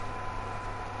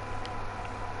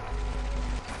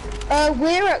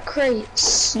 We're at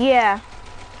crates. Yeah.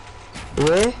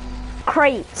 Where?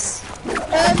 Crates.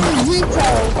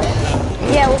 Retail.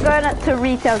 Yeah, we're going up to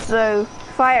retail, so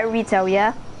fight at retail,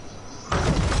 yeah?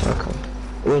 Okay.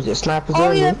 Was it snipers Oh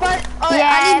only? yeah, but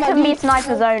Yeah, it can be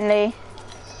snipers only.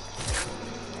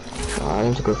 Oh, I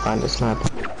need to go find a sniper.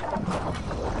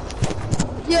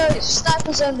 Yeah, it's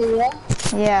snipers only, yeah?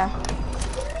 Yeah.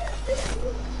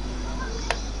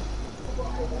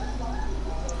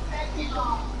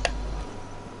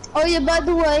 Oh yeah, by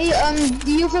the way,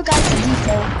 the other guy's a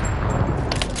default.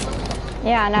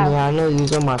 Yeah, I know. Yeah, I know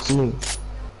he's on my team.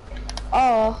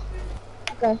 Oh,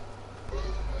 okay.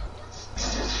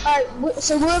 Alright,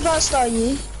 so whereabouts are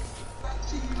you?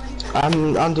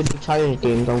 I'm under the challenge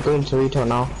games. I'm going to retail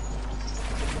now.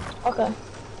 Okay.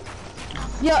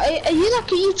 Yeah, are you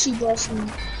like a YouTuber or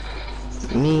something?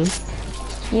 Me?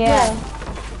 Yeah.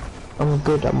 I'm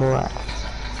good. I'm alright.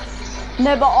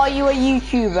 No, but are you a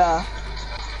YouTuber?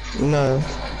 No.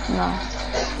 No.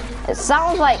 It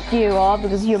sounds like you are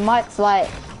because your mic's like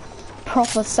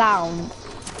proper sound.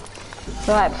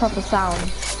 So like proper sound.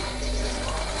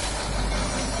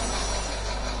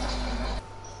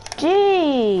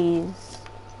 Jeez.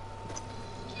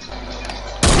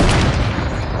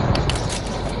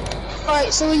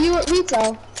 Alright, so are you at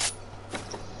retail?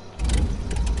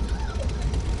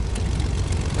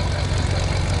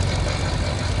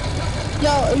 Yo,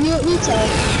 are you at retail?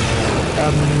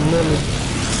 Nearly.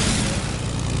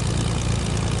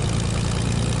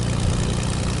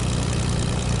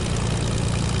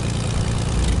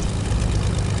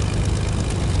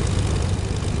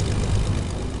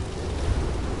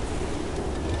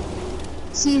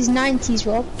 See his 90s,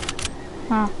 Rob.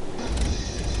 Huh.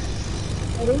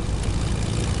 Ready?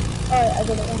 Alright, I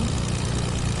got it wrong.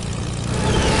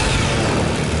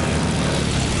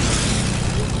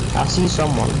 I see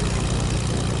someone.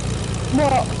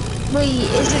 What? Wait,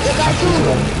 is it the guy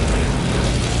building?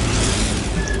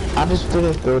 I just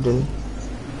finished building.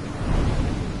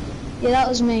 Yeah, that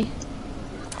was me.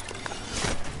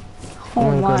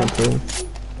 Oh my. God, okay.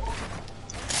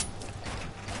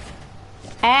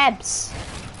 Abs.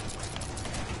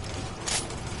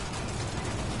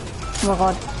 Oh my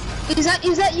god. Is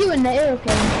that you in the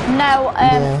airplane? No,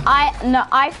 Yeah.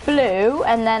 I flew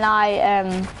and then I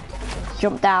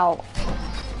jumped out.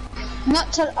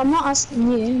 I'm not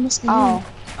asking you. I'm asking Oh.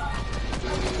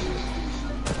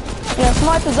 Yeah,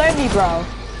 snipers only, bro.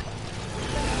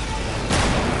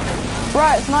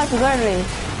 Right, snipers only.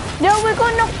 No, we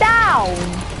got knocked down.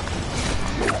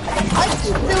 I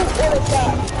just built all of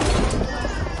that.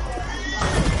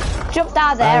 Jumped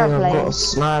out of the I've airplane. got a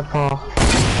sniper.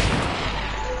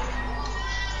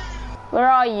 Where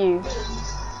are you?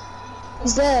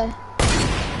 He's there.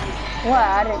 Where?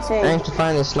 I didn't see. I need to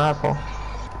find a sniper.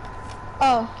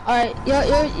 Oh, alright. You're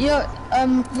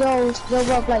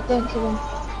Rob, like, don't kill him.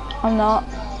 I'm not.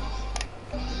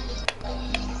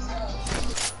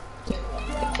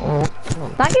 Oh.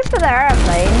 Thank you for the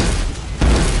airplane.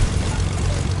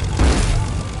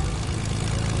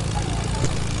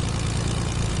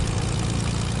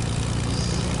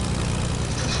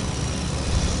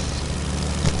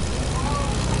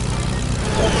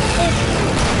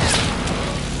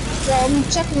 So I'm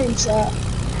checking in chat.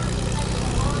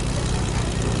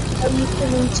 Are you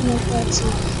coming to my party?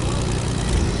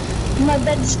 My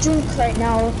bed's drunk right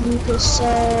now, Lucas, so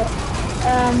I'll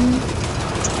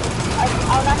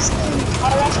ask him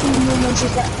when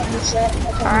she's back from the chat.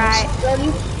 Alright.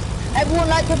 Ready? Everyone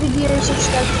like the video,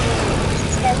 subscribe to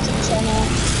the channel.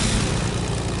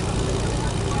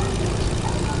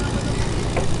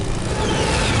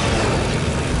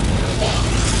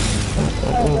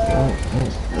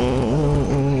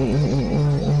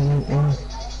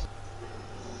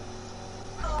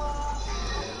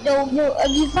 Yo, have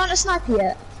you found a sniper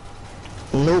yet?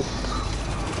 Nope.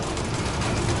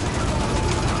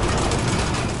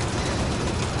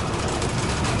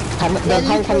 Does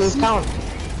hand cannons count?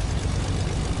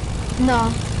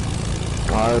 No.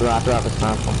 Oh, I do have a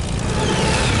sniper.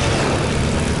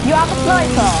 You have a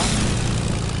sniper?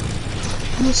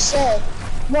 You said.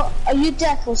 What? Are you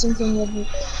deaf or something, Ruby?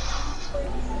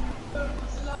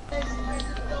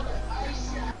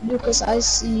 Lucas, I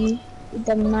see with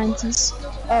them 90s.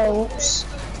 Oh, whoops.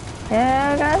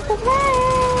 Yeah, guys, okay.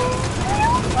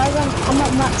 I'm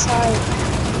at Matt's side.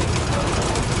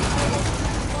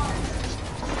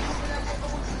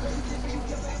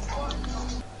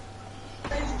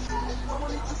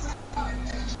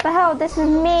 The hell, this is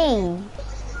me.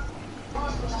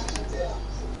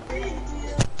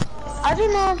 I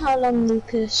don't know how long,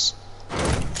 Lucas.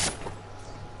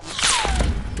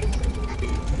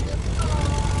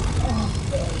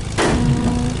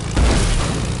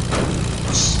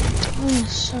 Oh,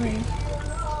 sorry.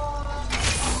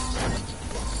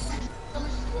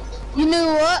 You know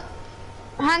what?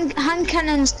 Hand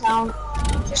cannons count.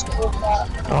 Just go with that.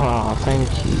 Oh, thank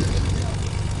you.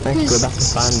 Let's go back and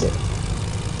find it.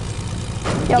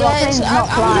 Yo, my plane's not I'm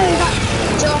going flying. back to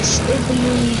Josh with the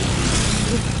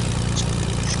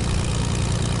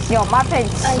Yo, my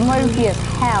plane's smoky as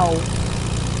hell.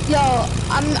 Yo,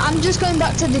 I'm just going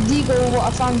back to the deagle what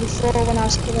I found before when I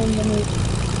was killing the nuke.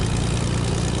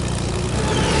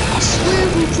 I swear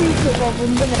if you take it, Rob,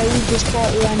 I'm gonna leave this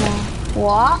party right now.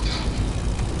 What?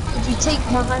 If you take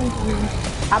my hand from me.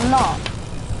 I'm not.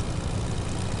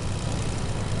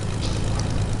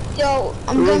 Yo,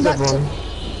 I'm going back to.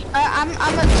 I'm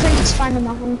at crates finding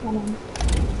my hand cannon.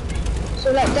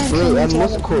 So like, don't kill me.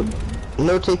 What's it called?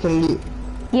 No taking loot.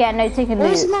 Yeah, no, take a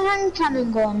Where's loot. my hand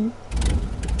cannon gone?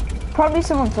 Probably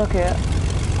someone took it.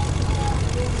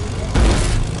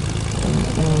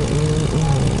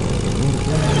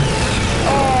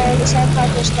 Oh, looks like I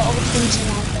just got all the hunting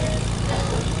rifle.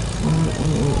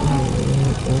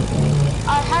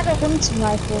 I had a hunting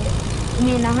rifle. I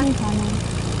mean, a hand cannon.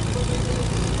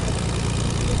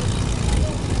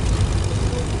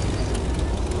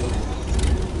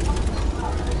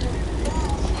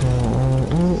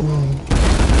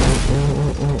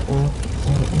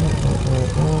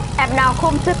 I've now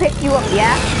come to pick you up,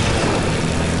 yeah?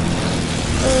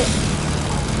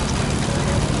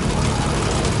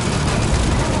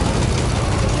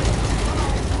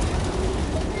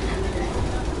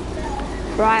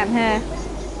 Right, I'm here.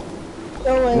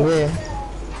 Oh wait. Where?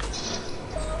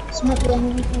 It's not the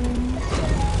hand cannon.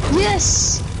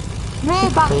 Yes!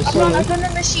 Rob, Okay, I've done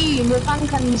a machine with hand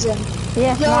cannons in.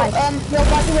 Yes, Yo, nice. yo,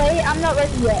 by the way, I'm not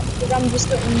ready yet, because I'm just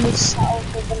getting this set up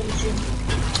for the machine.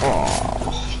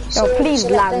 Oh. Yo, please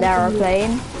let land the them continue.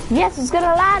 aeroplane. Yes, it's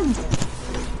gonna land.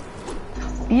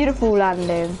 Beautiful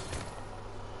landing.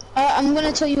 I'm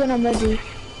gonna tell you when I'm ready.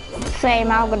 Same,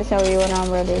 I'm gonna tell you when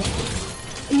I'm ready.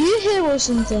 Are you here or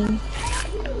something?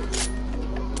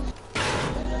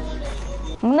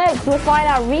 Next, we'll find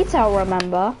out retail,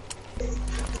 remember?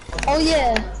 Oh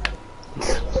yeah.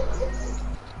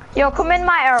 Yo, Yo, come in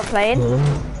my aeroplane.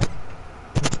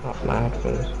 Not my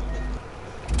headphones.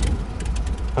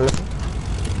 Hello?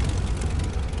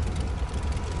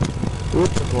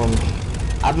 Which one?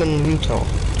 I'm in Utah.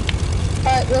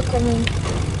 Alright, we're coming.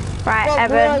 Right, Rob,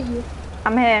 Evan. where are you?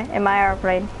 I'm here in my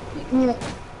aeroplane. Yeah.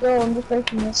 Yo, I'm just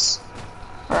opening this.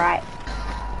 Right.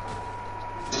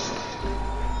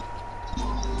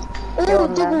 Oh, Go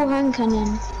on, double then. hand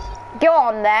cannon. Go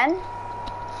on then.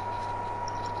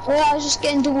 Oh, I was just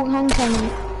getting double hand cannon.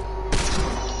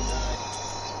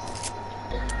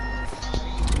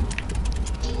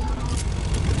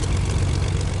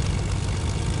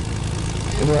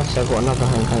 Yes, I got another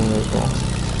hand cannon as well.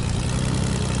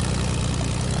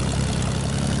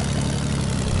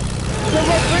 So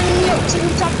what, bring me up to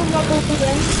the top of my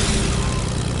building.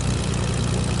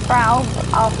 Right,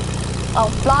 I'll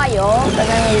fly you up and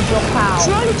then we'll drop out.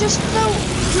 Charlie just fell.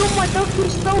 Yo, my dog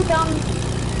just fell down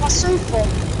my sofa.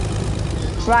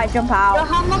 Right, jump Yo, out.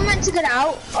 how am I meant to get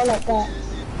out? Oh, like that.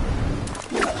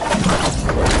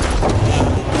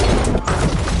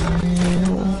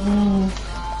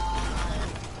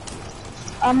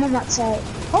 I'm on that side.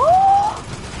 Oh,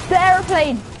 the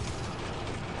aeroplane.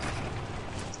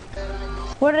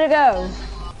 Where did it go?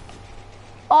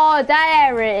 Oh,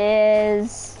 there it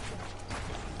is.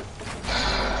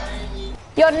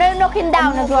 You're no knocking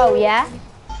down as well, yeah?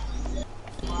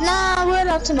 Nah, we're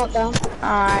allowed to knock down.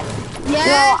 Alright. Yeah.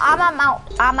 Yo,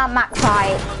 I'm at max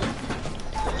height.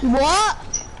 What?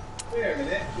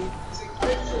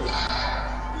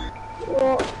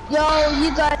 Yo,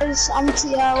 you guys, I'm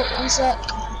TL. One sec.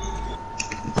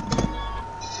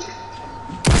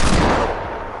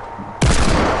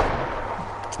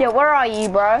 Yo, where are you,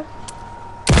 bro?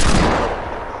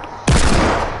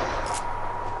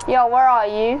 Yo, where are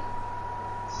you?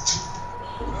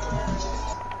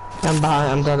 I'm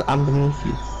behind, I'm beneath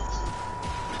you.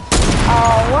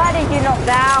 Oh, why did you knock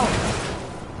down?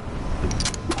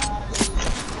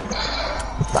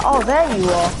 Oh, there you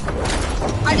are.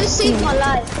 I just saved my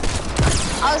life.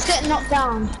 I was getting knocked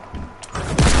down.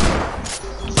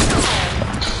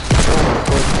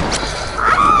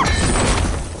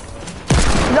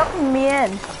 Knocking me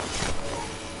in.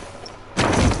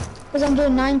 Because I'm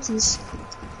doing 90s.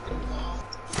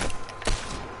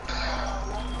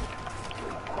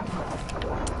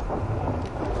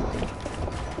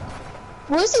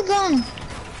 Where's he gone?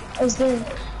 Oh, he's there.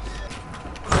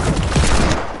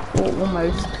 Oh,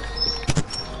 almost.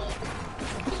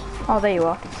 Oh, there you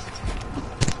are.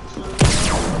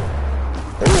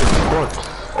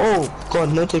 Oh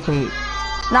god, no taking.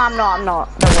 No, I'm not.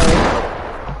 Don't worry.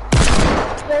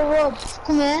 Yo, Rob,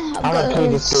 come here. I haven't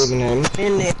played this game in a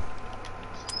minute.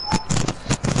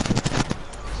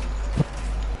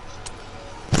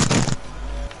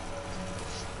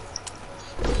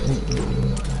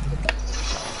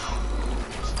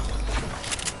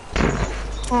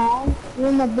 Oh, you're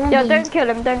in my building. Yo, don't kill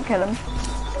him.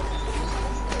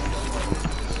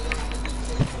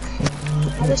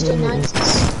 I just do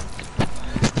 90s.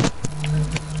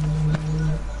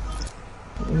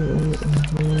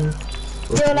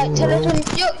 Yo, like, tell us when.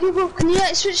 Yo, bro, can you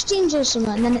like switch teams or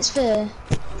something and then it's fair?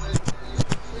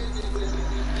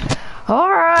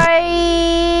 Alright.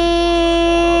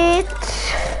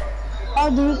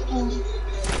 I'll do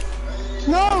it.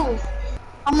 No!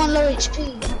 I'm on low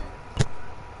HP.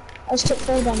 I just took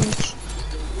 4 damage.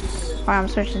 Alright, I'm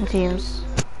switching teams.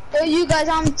 Yo, you guys,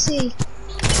 I'm T.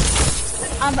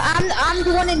 I'm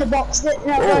the one in the box that.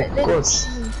 No, Oh, right, good.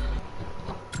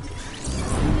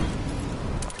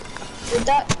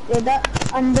 With that,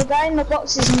 and the guy in the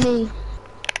box is me.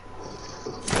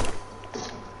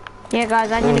 Yeah,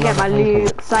 guys, I need to get my loot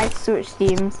because I switched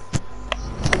teams.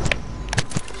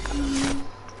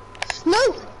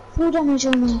 No! 4 damage,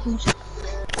 oh my god.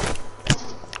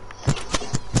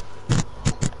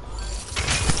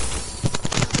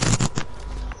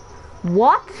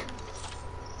 What?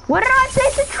 Where did I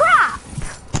place a trap?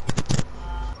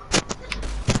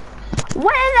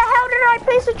 Where the hell did I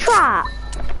place a trap?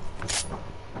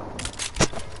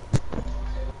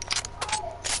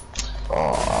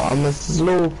 Oh, I'm a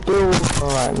slow builder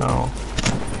right now.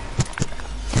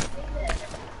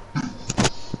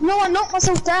 No, I knocked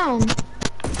myself down.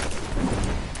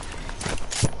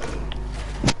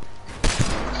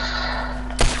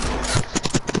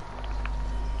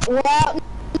 Wow,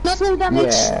 not full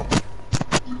damage. Yeah.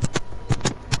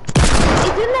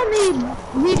 It didn't let me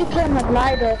redeploy my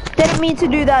glider. Didn't mean to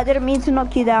do that. Didn't mean to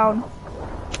knock you down.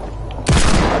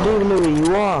 I don't even know where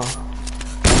you are.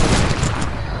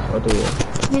 What do you?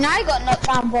 I mean, I got knocked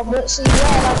down, Robert, so yeah,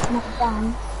 I got knocked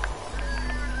down.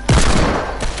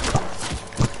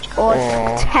 Or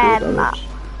Oh, 10. damage.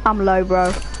 I'm low,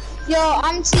 bro. Yo,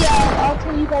 I'm Tia. I'll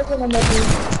tell you guys when I'm ready.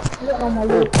 I don't know my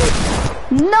loot.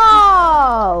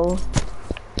 No!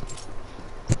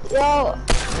 Yo,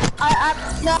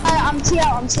 I'm Tia.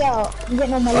 I'm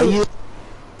getting on my loot.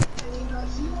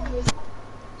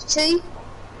 See?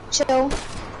 Chill.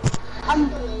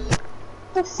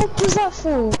 The fuck was that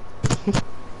for?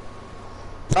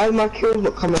 Why my kills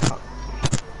not coming up?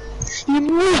 You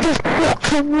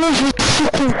motherfucking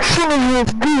chicken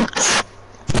bitch.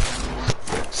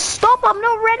 Stop, I'm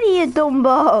not ready, you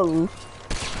Dumbo!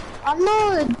 I'm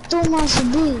not a dumbass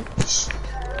bitch.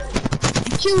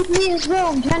 You killed me as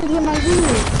well, I'm trying to get my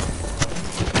loot.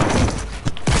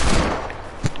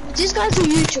 This guy's a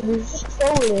YouTuber, he's just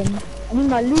trolling. I need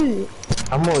my loot.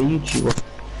 I'm not a YouTuber.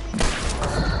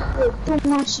 You're a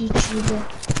dumbass YouTuber.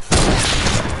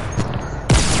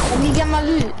 Let me get my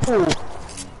loot.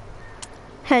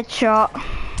 Headshot.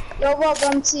 Yo, what,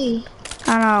 I'm T.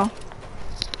 I know.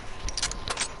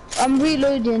 I'm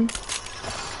reloading.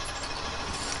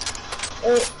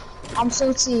 I'm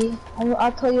so T.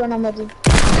 I'll tell you when I'm ready.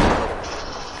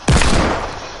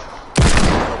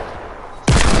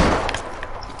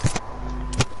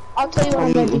 I'll tell you when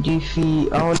I'm ready.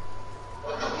 Ggffff,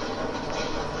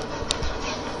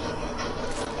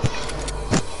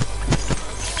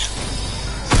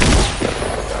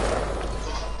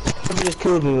 Whoever just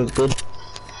killed me was good.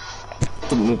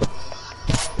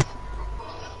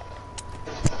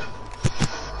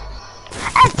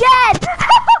 Again!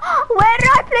 Where did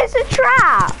I place a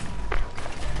trap?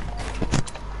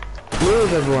 Where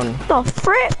is everyone? The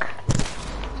frick?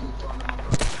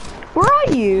 Where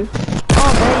are you?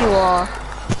 Oh, there you are.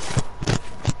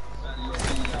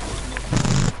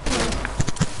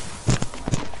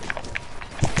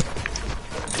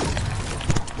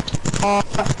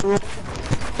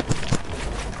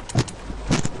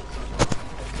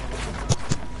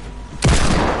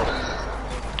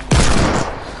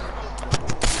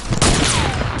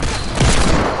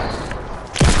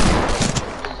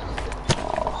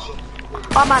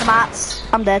 I'm out of mats.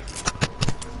 I'm dead.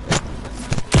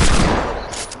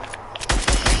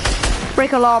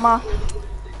 Break alarma.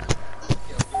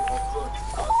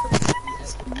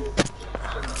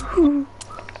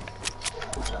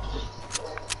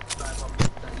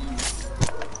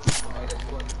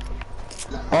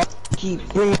 Keep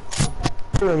bringing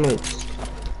pyramids.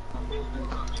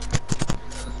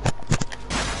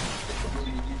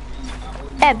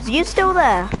 Ebbs, you still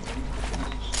there?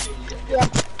 Yeah.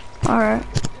 Alright.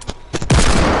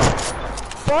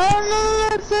 Oh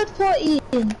no, third party.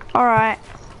 Alright.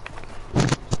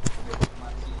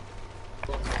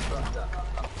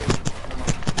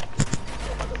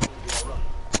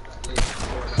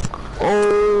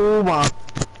 Oh my.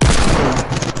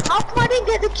 How come I didn't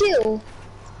get the kill?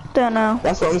 Don't know.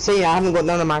 That's what I'm saying, I haven't got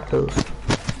none of my kills.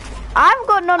 I've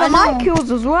got none of my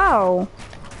kills as well.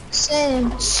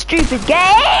 Same. Stupid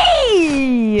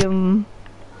game!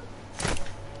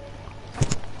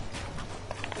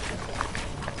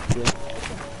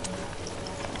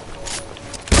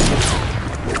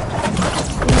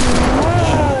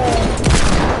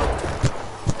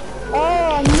 Oh,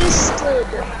 I missed it.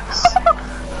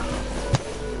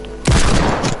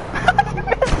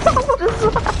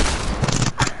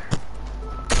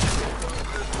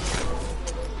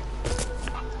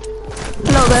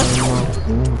 Hello there.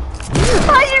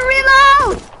 I should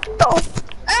reload! Oh.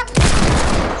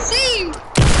 See?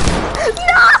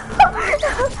 No!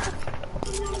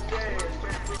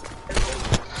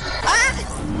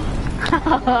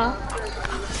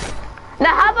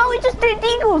 Now how about we just do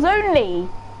deagles only?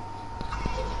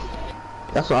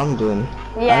 That's what I'm doing.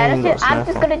 Yeah, I'm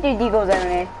just gonna do deagles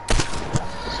only.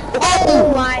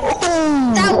 Oh my.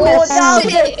 That Oh, was that was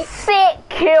sick. a sick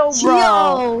kill, bro.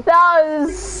 Yo. That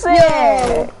was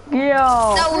sick.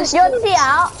 Yo. That was Yo, sick.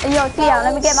 Tia. Yo, Tia,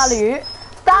 let me get my loot.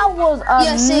 That was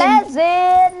Yeah, same.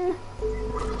 amazing.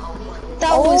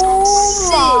 That was Oh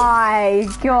sick. my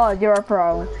god, you're a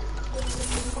pro.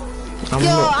 I'm Yo,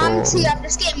 not I'm wrong. T. I'm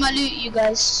just getting my loot, you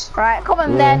guys. Right, come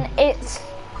on Yeah. then. It's.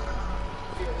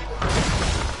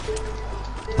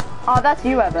 Oh, that's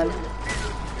you, Evan.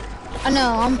 I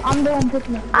know. I'm the one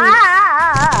picking it.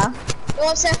 Ah!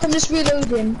 One sec. I'm just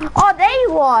reloading. Oh, there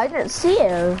you are. I didn't see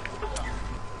you.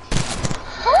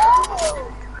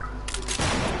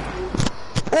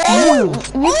 Oh!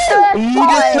 You third You party.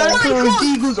 just sniped on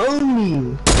Deagles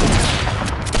only!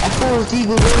 I thought it was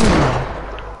Deagles only.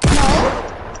 No.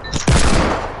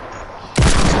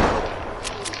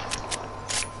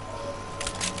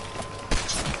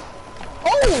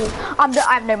 Oh!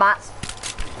 I have no mats.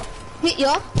 Hit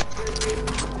ya.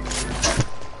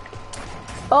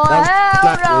 Oh, That's hell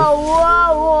sniper. no.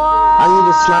 Whoa, whoa. I need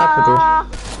a sniper though.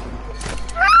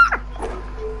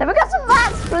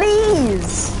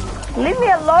 please! Leave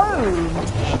me alone!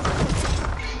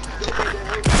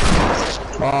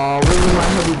 Oh, where did my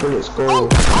heavy bullets go?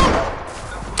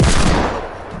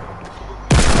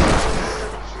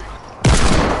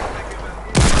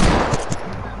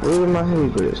 Where did my heavy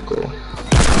bullets go?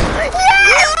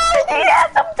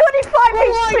 Yes! I'm 25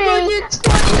 HP! You're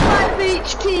 25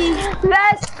 HP!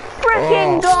 Let's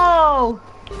freaking go!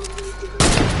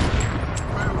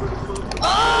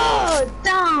 Oh,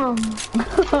 damn!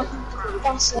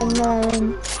 That's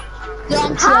annoying.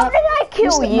 How did I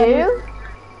kill you?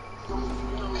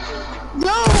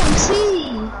 No, T!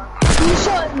 You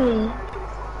shot me.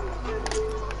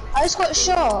 I just got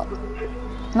shot.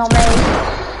 Not me.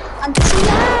 I'm T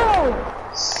out!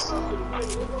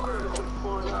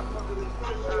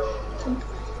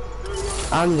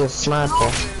 I'm the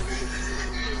sniper.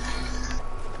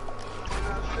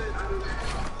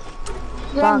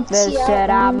 Fuck this shit,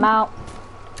 I'm out.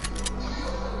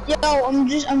 Yo, I'm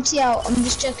T out. I'm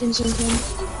just checking something.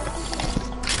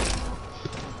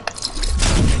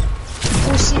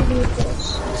 We'll see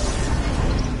Lucas.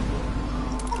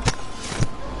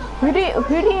 Who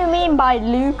do you mean by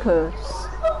Lucas?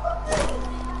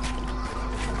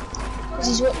 Because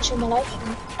he's watching my live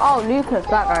stream. Oh, Lucas,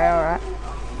 that guy, alright.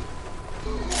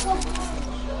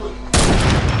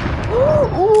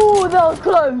 Ooh, that was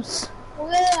close.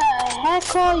 Where the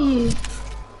heck are you?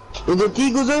 Is the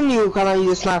Deagles only or can I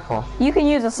use a sniper? You can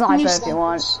use a sniper if you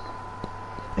want.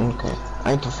 Okay,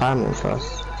 I need to find them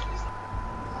first.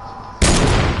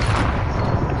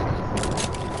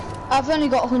 I've only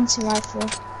got a hunting rifle.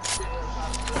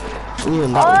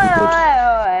 Even that would be good.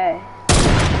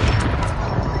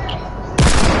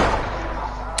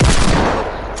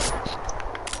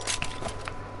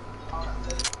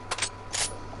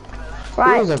 Right.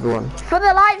 Where is everyone? For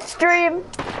the live stream.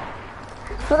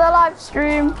 For the live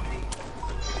stream.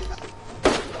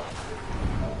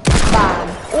 Bam.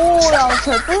 Oh, that was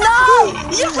good. No!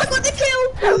 Yes, I got the kill!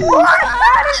 What?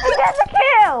 How did you get the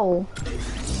kill?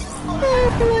 Oh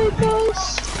my gosh.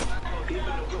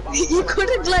 You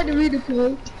couldn't glide a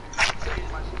beautiful.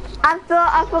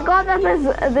 I forgot that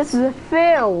this is a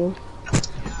fill.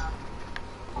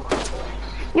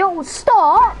 Yo,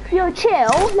 stop! Yo,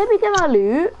 chill. Let me get my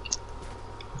loot.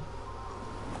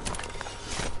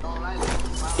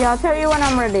 Yeah, I'll tell you when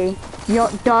I'm ready. Yo,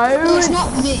 don't. No, it's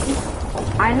not me.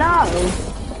 I know.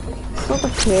 It's not a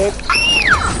kid.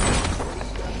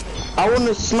 I want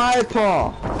a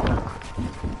sniper.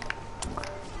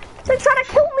 They're trying to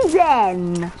kill me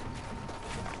then.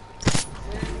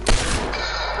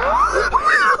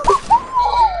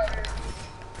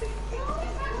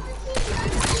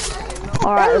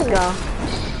 Alright, let's go.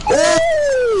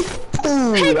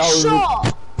 Headshot!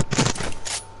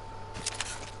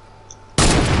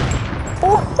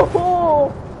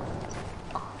 Oh!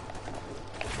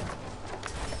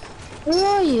 Where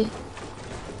are you?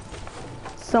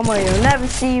 Somewhere you'll never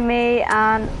see me,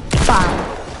 and bam.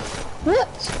 What?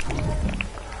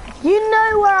 You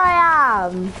know where I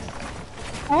am.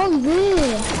 Oh,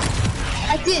 there.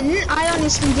 I didn't. I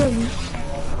honestly didn't.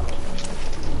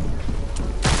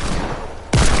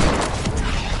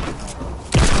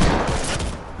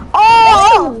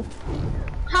 Oh!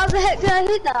 How the heck did I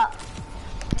hit that?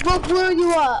 Rob, where are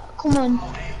you at? Come on.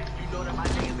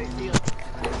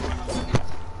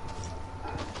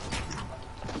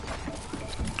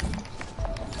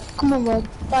 Come on, Rob.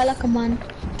 Fight like a man.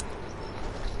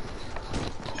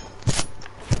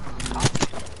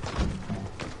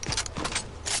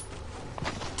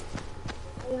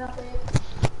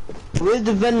 Where's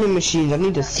the vending machine? I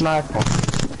need a sniper.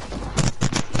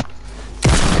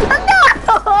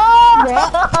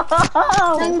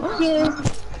 Thank you.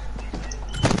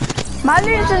 My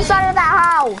loot's inside of that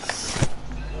house.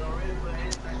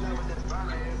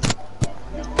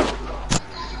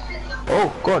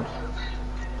 Oh God.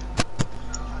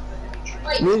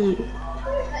 Where's...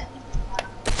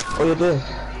 Oh, you're there.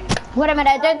 Wait a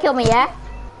minute, don't kill me, yeah?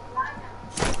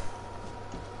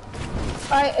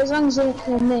 Alright, as long as you don't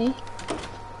kill me.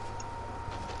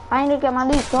 I need to get my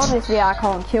loot, so obviously I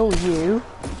can't kill you.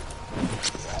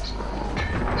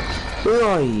 Where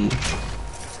are you?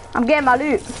 I'm getting my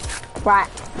loot. Right,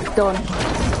 done.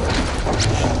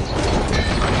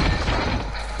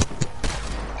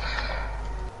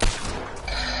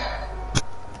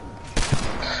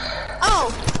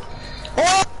 Oh!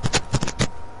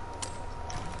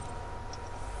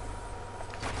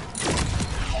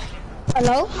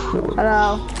 Hello?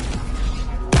 Hello.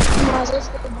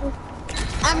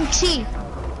 I'm T.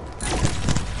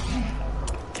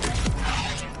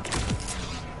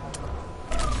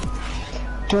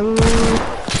 Ooh,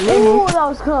 that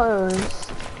was close.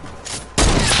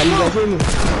 Can you guys hear me?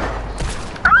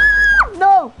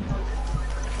 No!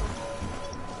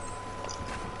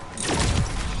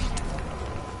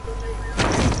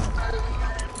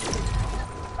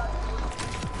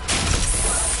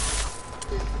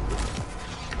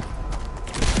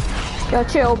 Yo,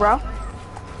 chill, bro.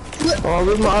 Oh,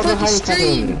 with my other hand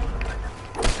stream.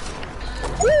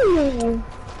 coming.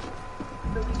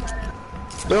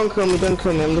 Don't kill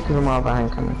me, I'm looking for my other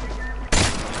hand coming.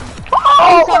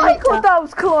 Oh my god, that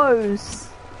was close!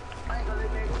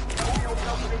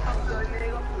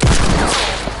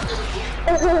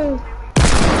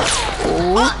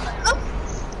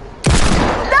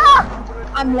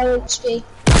 I'm low HP.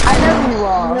 I know you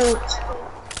are. Low HP.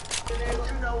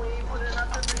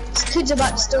 This kid's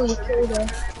about to steal your kill though.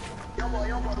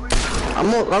 I'm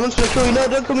not trying to kill you. No,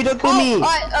 don't kill me, don't kill me.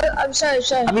 I'm sorry.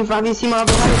 Have you seen my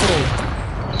other hand coming?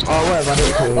 Oh, whatever, I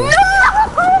didn't kill you.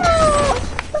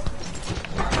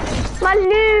 My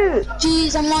loot!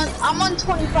 Jeez, I'm on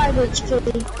 25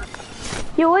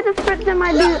 HP. Yo, where the frick did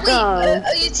my loot go?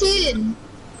 Are you teeing?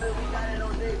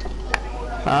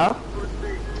 Huh?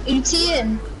 Are you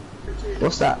teeing?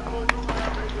 What's that?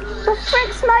 The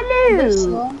frick's my loot?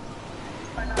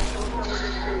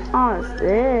 Oh, it's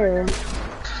this.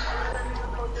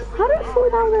 How did it fall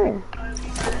down there?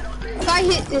 If I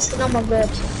hit this, then I'm a bird.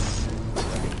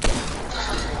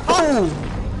 Oh!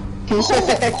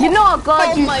 You're not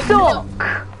god, Oh you my suck!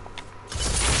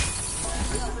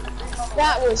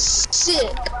 That was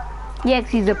sick. Yes,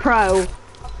 he's a pro.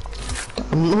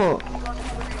 I'm not.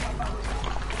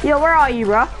 Yo, where are you,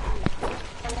 bro?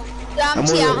 Yeah, I'm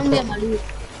getting my loot.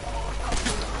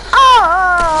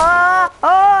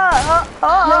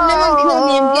 No one kill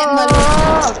me, I'm getting my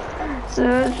loot. So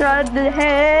try the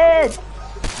head.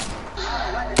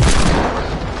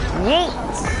 Yeet.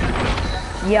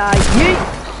 Yeah, yeet.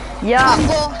 Yeah.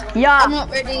 Yeah. I'm not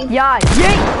ready. Yeah,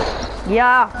 yeet.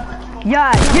 Yeah.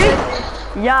 Yeah, yeet.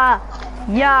 Yeah.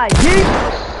 Yeah, yeet.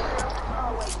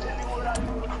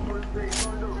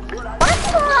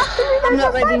 I'm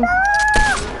not ready.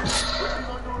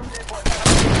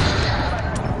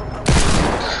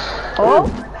 Oh.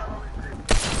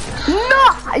 No,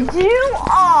 you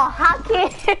are hacking.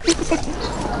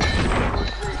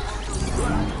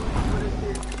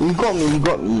 You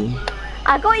got me.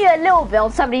 I got you a little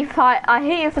build, 75. I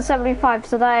hit you for 75,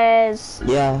 so that is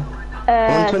Yeah.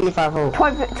 125 hold.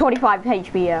 25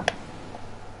 HP, yeah.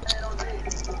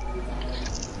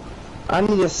 I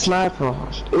need a sniper.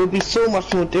 It would be so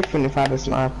much more different if I had a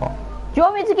sniper. Do you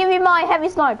want me to give you my heavy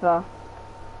sniper?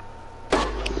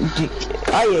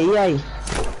 Aye.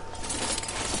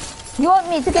 You want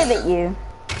me to give it you?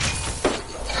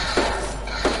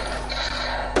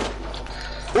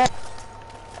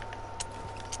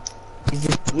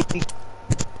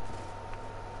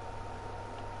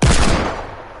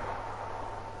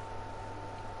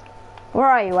 Where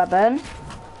are you, Eben?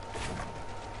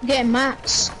 I'm getting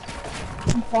mats.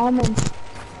 I'm farming.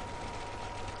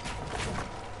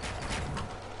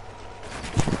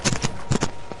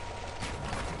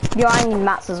 Yo, I need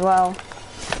mats as well.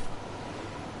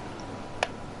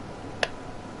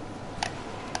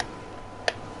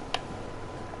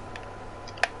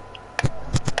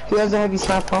 Who has a heavy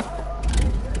sniper?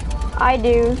 I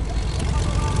do.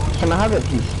 Can I have it,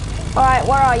 please? Alright,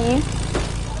 where are you?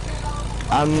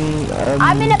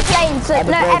 I'm in a plane, so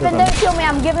no, Evan, don't kill me.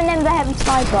 I'm giving him the heavy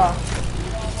sniper.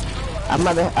 I'm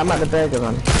at the burger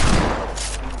man.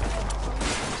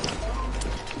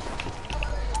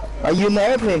 Are you in the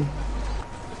airplane?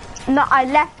 No, I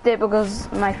left it because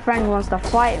my friend wants to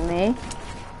fight me.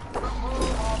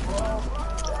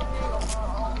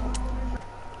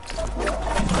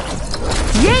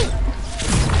 Yeet!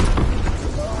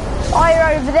 Oh,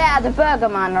 you're over there at the burger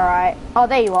man, alright. Oh,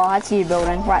 there you are. I see you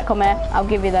building. Right, come here. I'll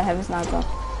give you the heavy sniper.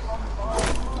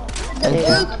 There you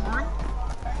go.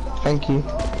 Thank you.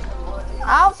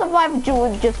 I'll survive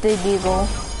with just the deagle.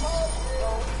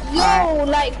 Yo,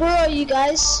 like, where are you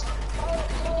guys?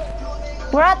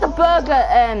 We're at the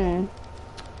burger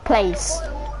place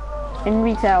in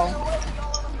retail.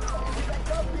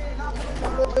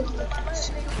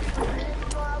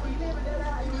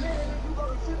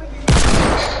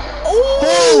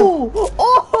 Ooh!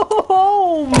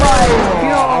 Oh my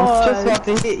god! I was just about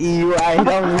to hit you, I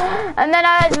know. And then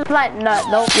I was just like, no,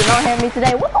 nope, you're not hearing me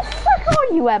today. What the fuck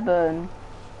are you, Eben?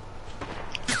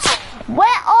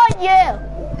 Where are you?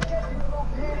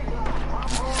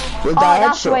 Was Oh, that a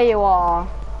that's headshot? where you are.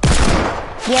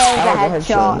 Yeah, That it's was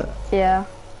a a headshot. headshot. Yeah.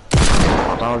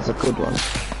 Oh, that was a good one.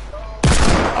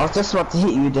 I was just about to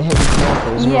hit you with the heavy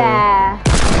sniper as well. Yeah.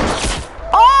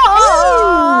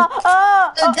 Oh!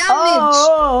 The damage.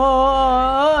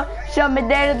 Show me me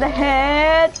dead in the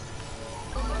head.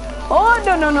 Oh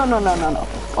no no no no no no no.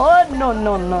 Oh no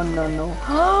no no no no.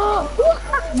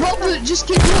 Robert, just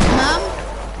keep up, man.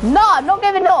 No, I'm not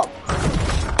giving up.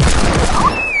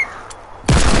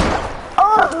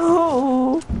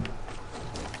 Oh.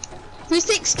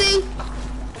 360.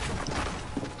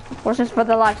 Watch this for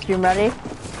the live stream, ready?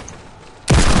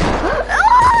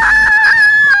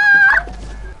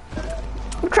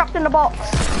 I'm trapped in the box.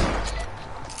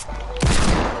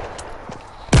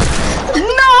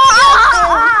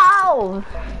 No!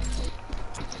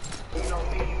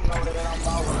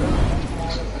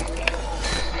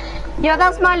 Yeah,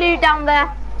 that's my loot down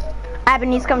there.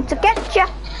 Ebony's come to get you.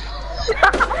 You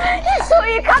saw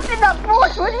you cut in that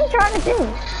bush. What are you trying to do?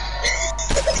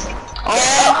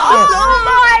 Oh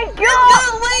my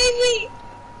god! Wait.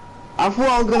 I thought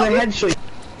I was gonna headshot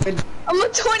you. I'm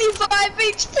at 25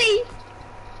 HP.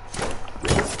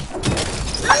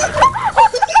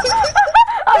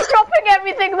 I'm dropping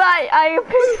everything that I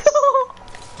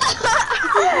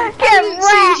get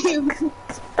wrecked!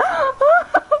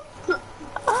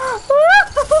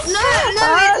 No,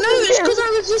 it's because I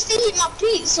was just eating my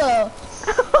pizza.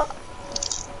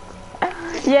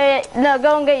 Yeah, no,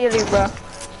 go and get your loot, bro.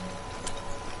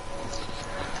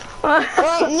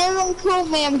 Right, no one called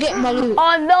me, I'm getting my loot.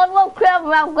 Oh, no one killed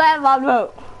me, I'm getting my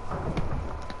loot.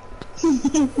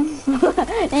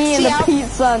 Eating the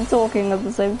pizza and talking at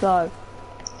the same time.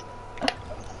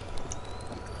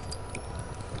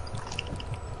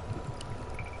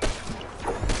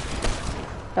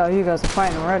 Oh, you guys are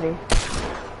fighting already.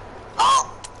 Oh!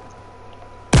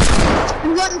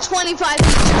 I'm getting 25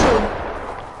 each too.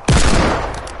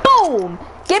 Boom!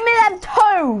 Give me them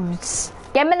toes!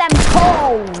 Give me them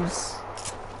toes!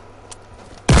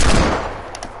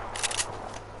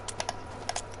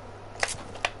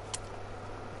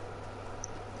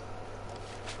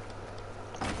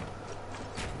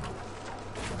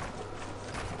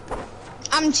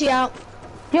 I'm out.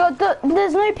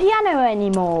 There's no piano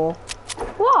anymore.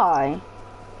 Why?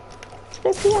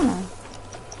 No piano.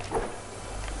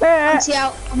 I'm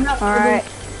out. I'm not. Alright.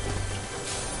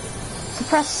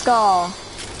 Suppress scar.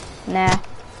 Nah.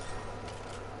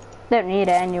 Don't need it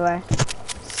anyway.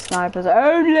 Snipers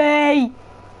only!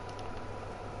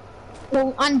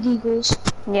 Well, and eagles.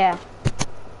 Yeah.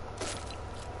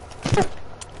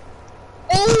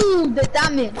 Oh, the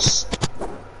damage.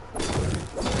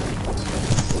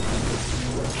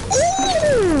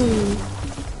 Ooh.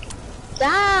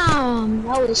 Damn,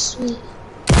 that was sweet.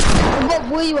 What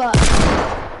were you at?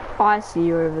 I see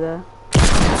you over there.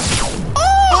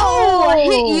 Oh, I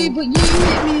hit you, but you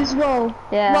hit me as well.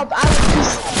 Yeah. Rob, I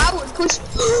would push.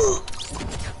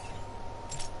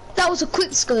 That was a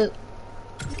quick scope.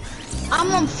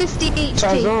 I'm on 50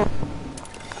 HP.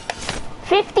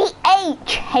 58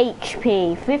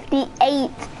 HP.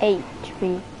 58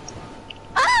 HP.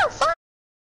 Oh, fuck.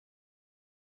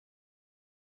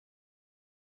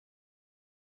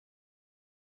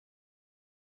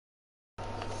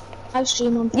 I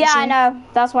stream on PC. Yeah, I know.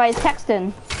 That's why he's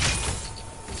texting.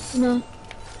 No.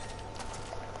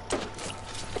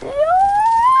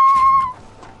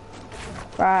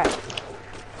 Right.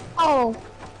 Oh.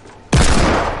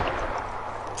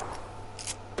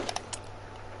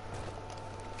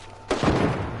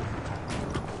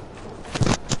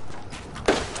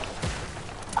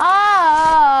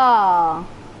 Ah.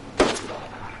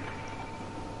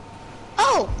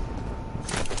 Oh.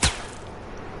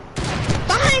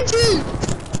 Behind you.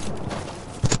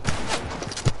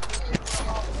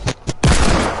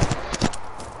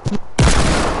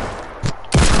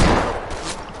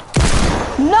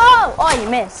 No! Oh, you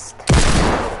missed.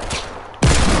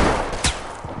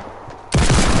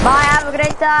 Bye, have a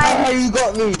great time. Oh, you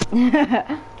got me.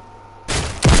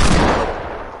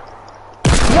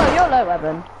 Yo, you're low,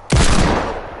 weapon.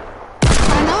 I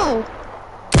know.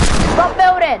 Stop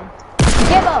building.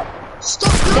 Give up.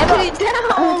 Stop knocking it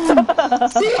down.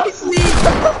 Seriously. It's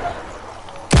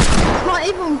not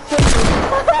even funny.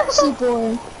 Actually,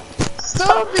 boy.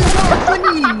 Stop, it's not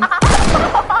funny.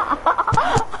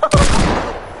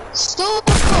 Stop.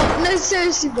 No,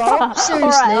 seriously, Rob.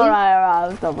 Seriously.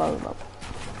 Alright. Stop.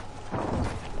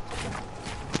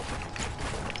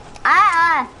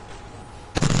 Ah!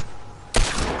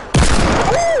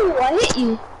 Ooh, I hit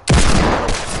you.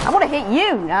 I'm gonna hit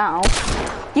you now.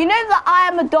 You know that I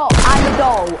am a doll. I'm a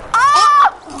doll.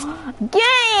 Ah!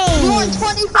 Game! You're on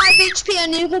 25 HP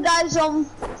and the other guy's on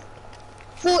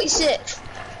 46.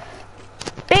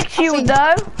 Big shield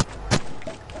though.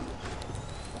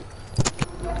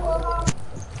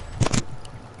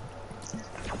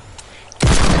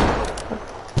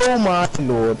 Oh my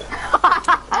lord.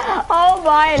 Oh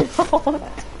my lord.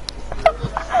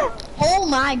 Oh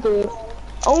my god.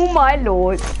 Oh my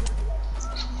lord.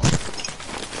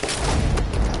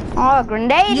 Oh,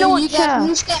 grenade Yo, launcher. you guys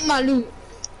need to get my loot.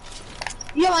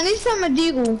 Yo, I need to find my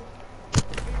deagle.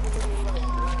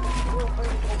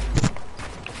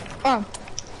 Oh.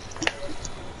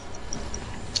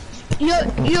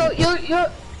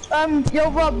 Yo,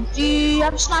 Rob, do you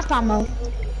have sniper ammo?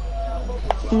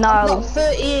 I've No. got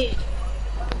 38.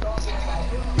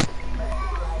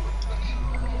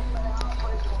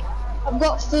 I've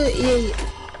got 38.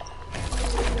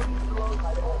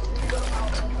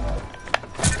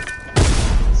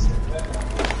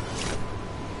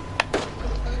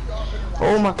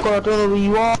 Oh my god, I don't know where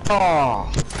you are.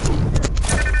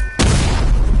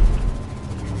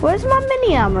 Where's my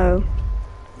mini ammo?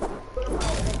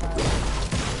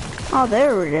 Oh,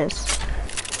 there it is.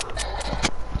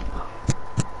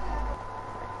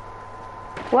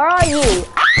 Where are you?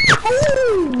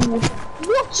 Ooh,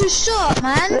 what a shot,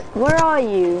 man. Where are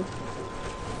you?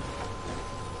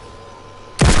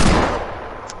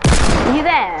 Are you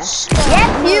there? Stop.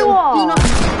 Yes, No, you are.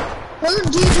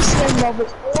 Don't do this game,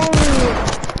 Robert. Oh.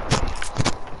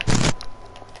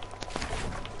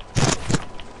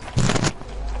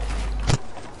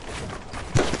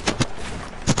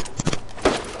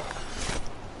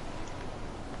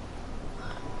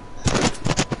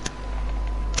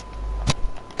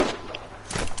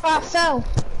 I fell.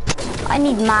 I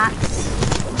need mats.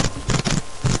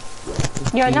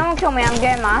 Yo, no one kill me, I'm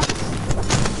getting mats.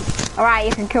 Alright,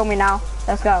 you can kill me now.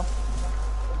 Let's go.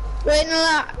 Wait,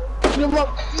 no, you're what?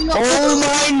 Oh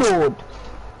my lord.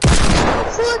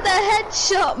 For the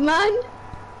headshot, man.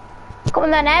 Come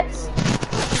on then, Eds.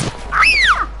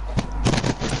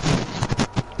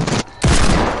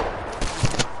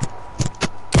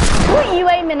 What are you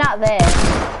aiming at there?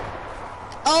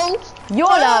 Oh.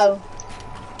 YOLO.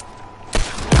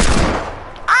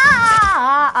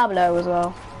 I'm low as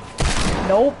well.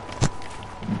 Nope.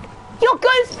 You're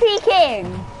ghost peeking!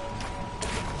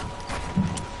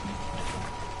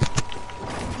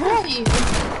 Where are you?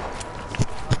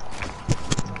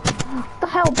 What the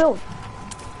hell, Bill?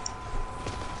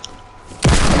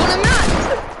 Want a match?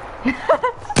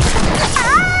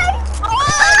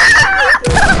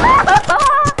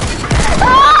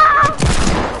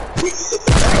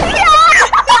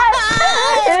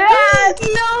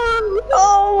 No!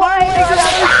 Oh my god!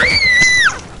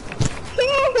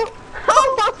 Oh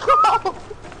my god!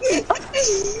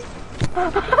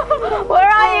 Where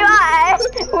are you at?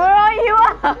 Where are you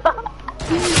at?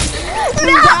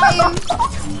 I'm dying.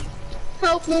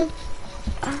 Help me.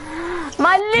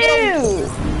 My loot!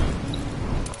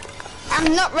 I'm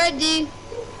not ready.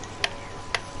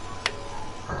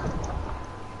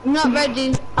 I'm not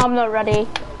ready. I'm not ready.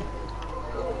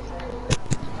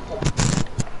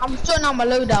 I'm sorting out my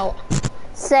loadout.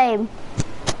 Same.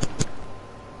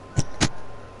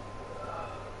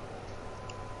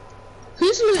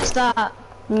 Whose loot is that?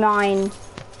 9.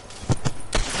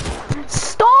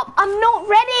 Stop! I'm not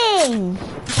ready!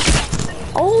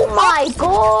 Oh my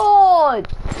god!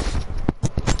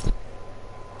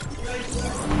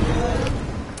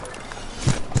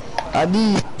 I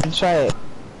need to try it.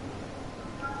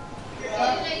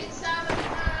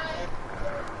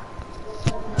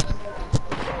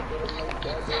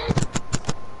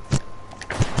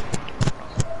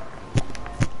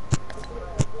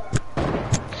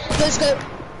 Let's go.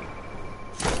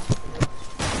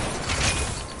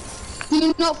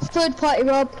 You're not third party,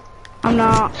 Rob. I'm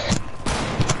not.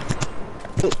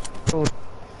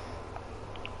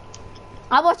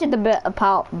 I watched the bit of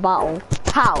battle.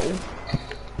 Pow.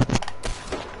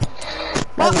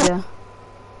 There we go.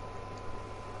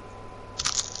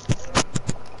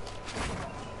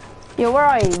 Yo, where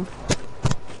are you?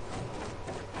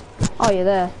 Oh, you're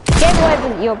there. Get away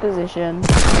with your position.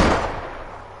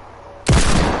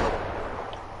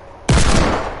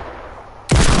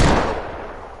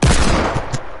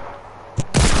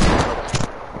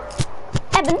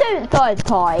 Evan, don't third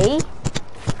party.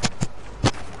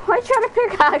 Why are you trying to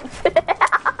pickaxe it?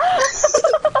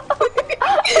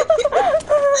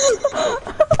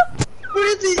 Where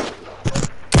is he?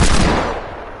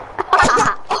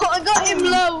 Oh, I got him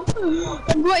low. I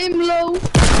got him low.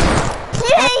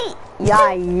 Yay!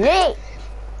 Yeah, yay!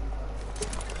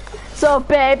 So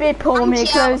baby, pull me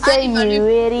closer, you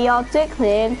idiotic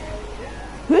thing.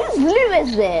 Whose loot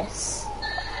is this?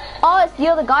 Oh, it's the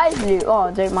other guy's loot.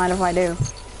 Oh, don't mind if I do.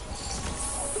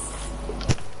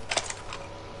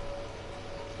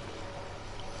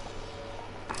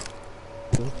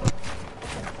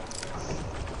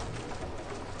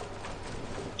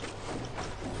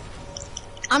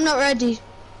 I'm not ready.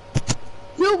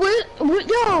 Yo,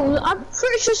 yo, I'm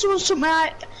pretty sure someone took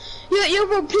my Yo,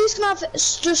 bro, please can I have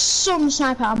just some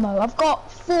sniper ammo? I've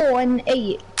got 4 and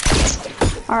 8.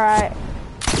 Alright.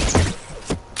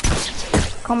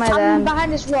 Come here I'm then.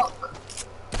 behind this rock.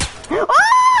 Ah!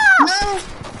 No!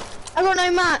 I got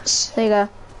no mats. There you go.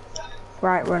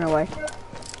 Right, run away.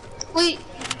 Wait.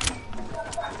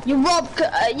 You Rob,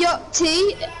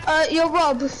 you're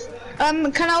Rob.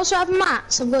 Can I also have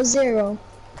mats? I've got 0.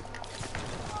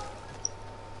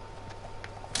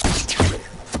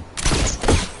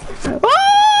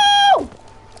 Oh!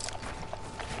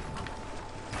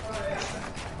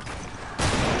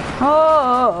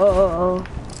 Oh!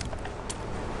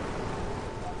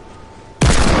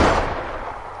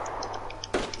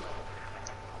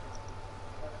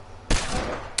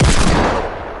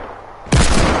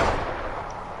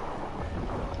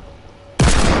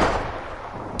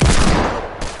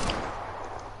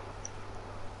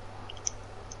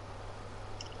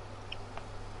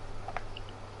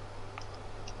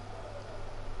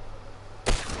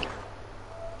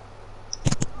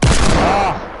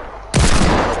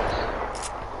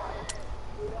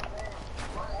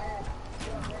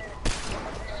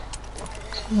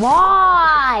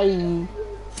 Why?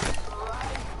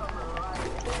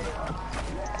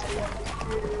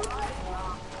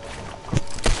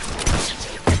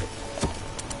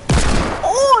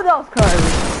 Oh, that was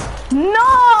close.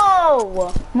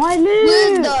 No! My loot!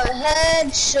 With the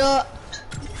headshot.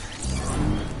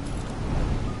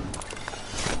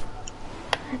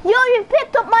 Yo, you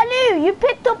picked up my loot! You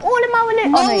picked up all of my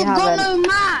loot! No, Oh, no, you I've got haven't. no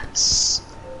mats.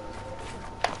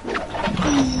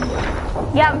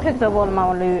 You haven't picked up all of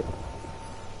my loot.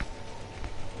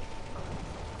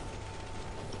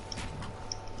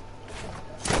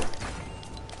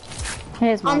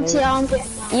 Here's my loot. I'm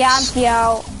getting mats. Yeah, I'm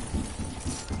TL.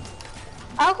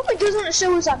 How come it doesn't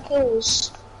show us our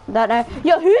kills? Don't know.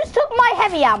 Yo, who's took my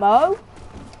heavy ammo?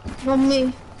 Not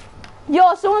me.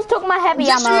 Yo, someone's took my heavy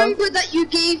Just ammo. remember that you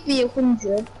gave me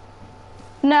 100.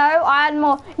 No, I had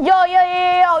more. Yo.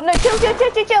 No, chill.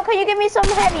 Can you give me some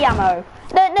heavy ammo?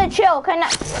 No, chill. Can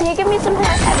you give me some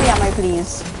heavy ammo,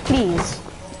 please? Please.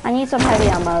 I need some heavy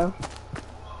ammo.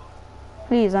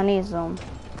 Please, I need some.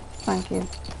 Thank you.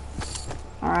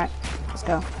 Alright, let's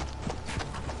go.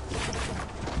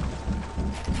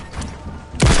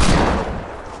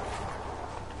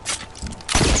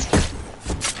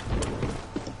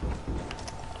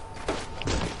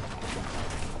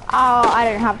 Oh, I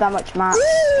don't have that much mats.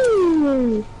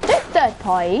 Ooh! This third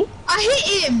party. I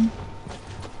hit him.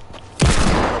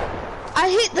 I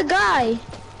hit the guy.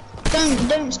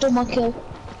 Don't steal my kill.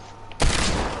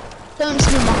 Don't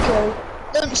steal my kill.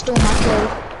 Don't steal my kill.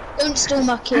 Don't steal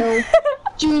my kill.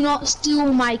 Do not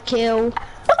steal my kill.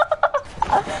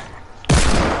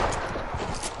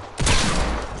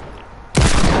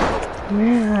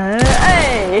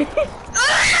 Hey!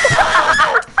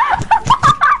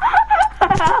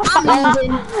 I'm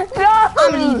leaving. No!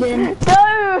 I'm leaving.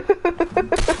 No!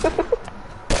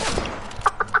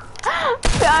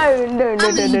 No.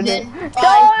 I'm leaving.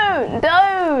 Bye.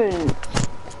 Don't!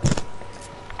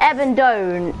 Evan,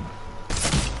 don't.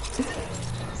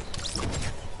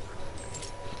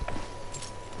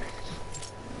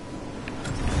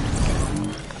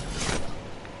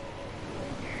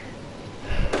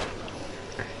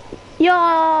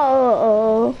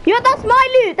 Yo, that's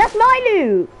my loot. That's my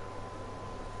loot.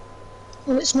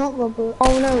 No, it's not, Robert.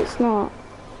 Oh no, it's not.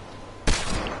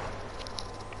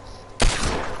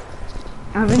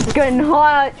 Evan's going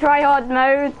hard, try hard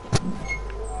mode.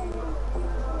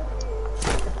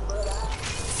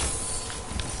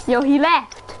 Yo, he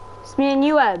left. It's me and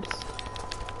you, Ebs.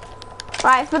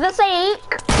 Right, for the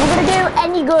sake, we're gonna do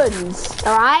any guns.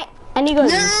 Alright? Any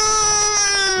guns.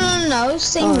 No,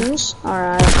 singles. Oh,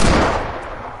 alright.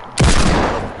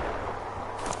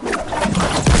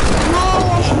 No,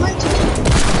 I was meant to.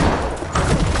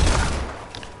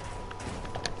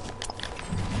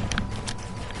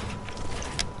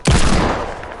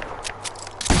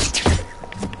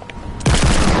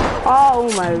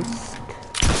 Almost.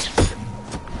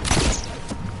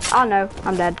 Oh no,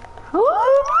 I'm dead.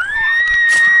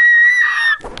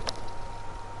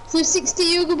 360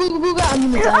 Yuga Booga Booga,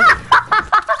 I'm gonna die.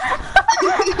 No,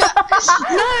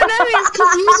 it's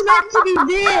because he was meant to be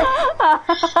there.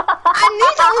 I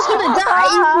knew that I was gonna die.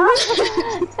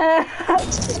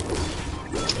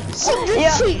 So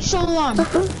Yeah. retreat so long.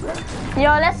 Yo,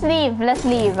 let's leave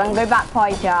and go back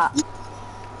party chat.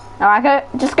 Alright,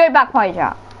 just go back party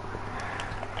chat.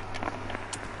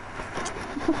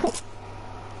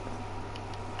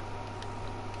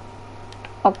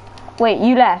 Oh, wait,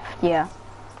 you left, yeah.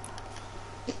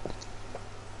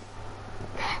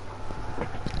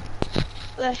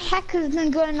 The heck has been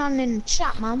going on in the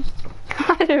chat, man?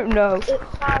 I don't know. It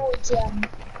power gem.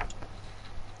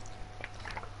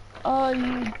 Are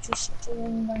you just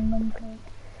doing random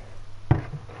code?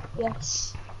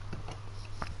 Yes.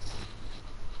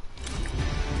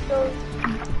 So,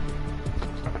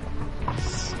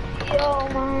 yo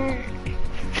man,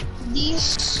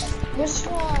 this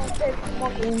one take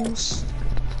models.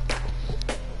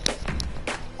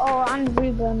 Oh, and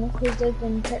Ruben, because they've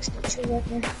been texting each other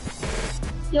with me.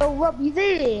 Yo, Rob, you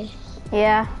there?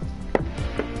 Yeah.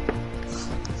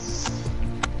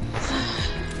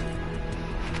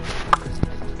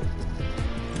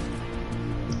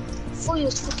 I thought you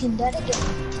was fucking dead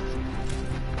again.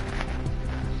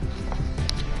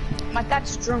 My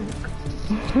dad's drunk.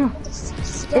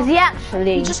 Is he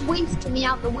actually? He just waved to me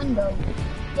out the window.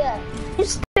 Yeah. You're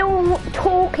still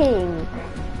talking.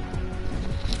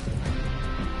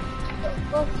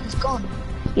 Oh, he's gone.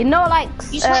 You're not like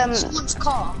He's in someone's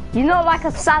car. you're not like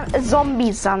a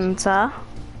zombie Santa.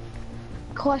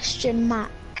 Question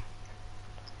mark.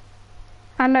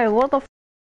 I know. What the?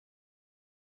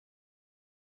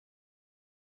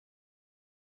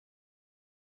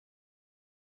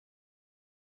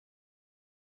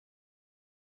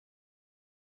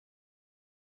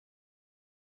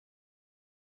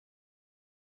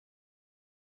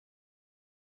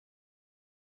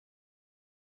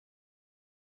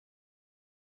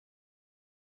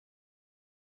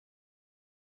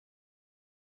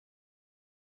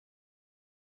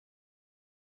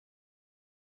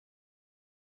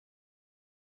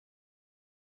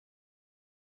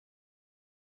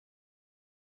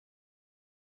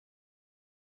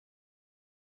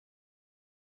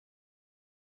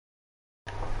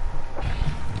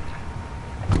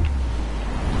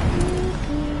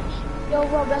 Yo,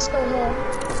 Rob, let's go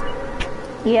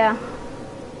here. Yeah.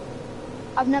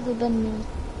 I've never been there.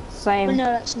 Same. But no,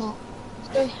 that's not. Let's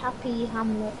go Happy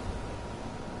Hamlet.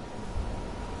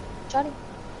 Charlie,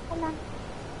 come on.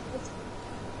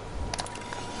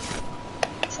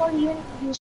 Charlie,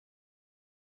 you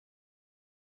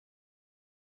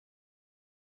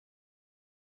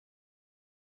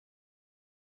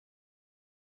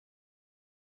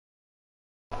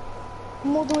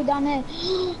I'm all the way down here.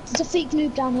 There's a fake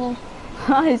noob down here.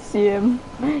 I see him.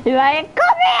 He's like,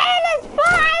 come in, it's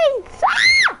fine.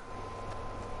 Ah!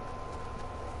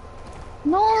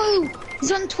 No!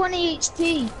 He's on 20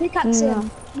 HP. Pickaxe No.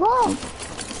 him. Rob!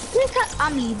 Pickaxe.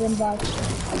 I'm leaving, bro.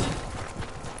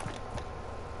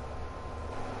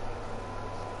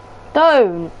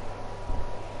 Don't.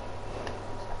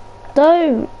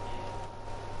 Don't.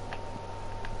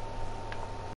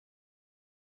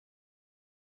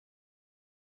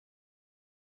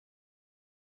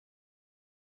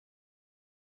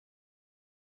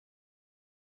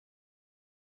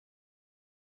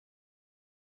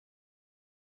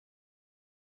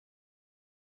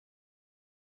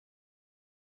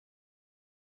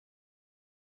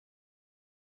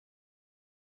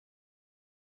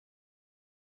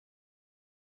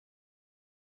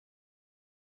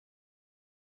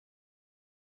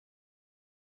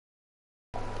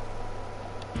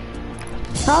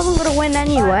 I wasn't gonna win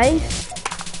anyway.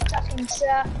 Chatting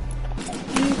chat.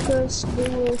 Lucas,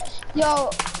 Lewis. Yo,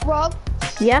 Rob,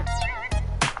 Yeah.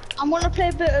 I'm gonna play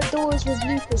a bit of Doors with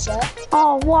Lucas, yeah?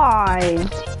 Oh, why?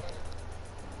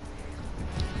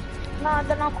 Nah,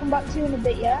 then I'll come back to you in a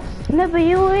bit, yeah? No, but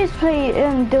you always play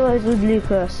duos with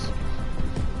Lucas.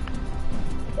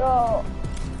 Yo,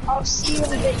 I'll see you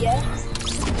in a bit, yeah?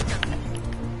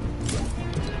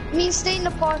 Me stay in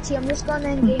the party, I'm just gonna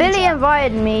engage. Billy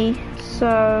invited me,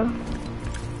 so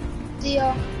See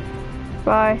ya.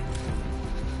 bye.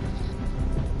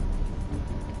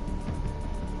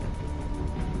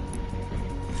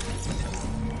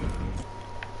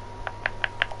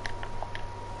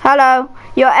 Hello,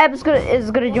 your Eb's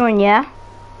is gonna join, yeah?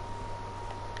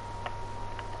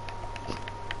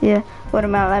 Yeah. Wait a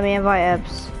minute, let me invite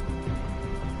Ebs.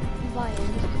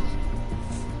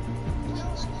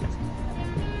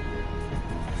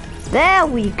 There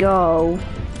we go.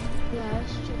 Yeah,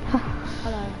 it's true.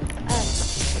 Hello.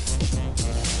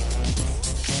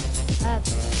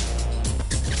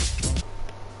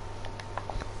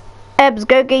 Ebs,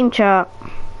 go game chat.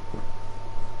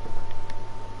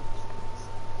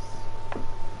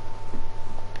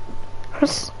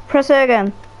 Press it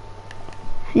again.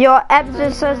 Your Ebs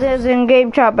just says it's in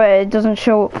game chat, but it doesn't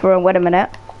show up for wait a minute.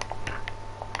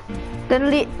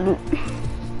 Delete.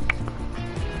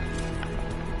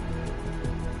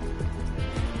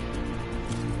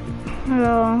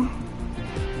 Hello.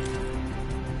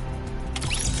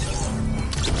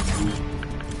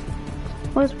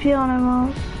 Where's Piano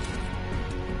Mouse?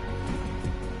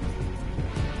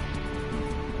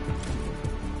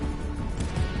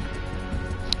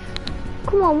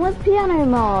 come on, where's Piano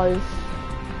Mars?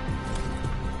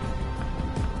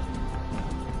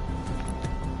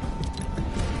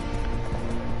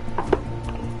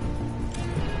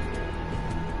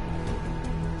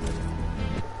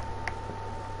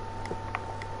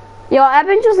 Yo,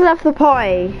 Evan just left the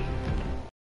party.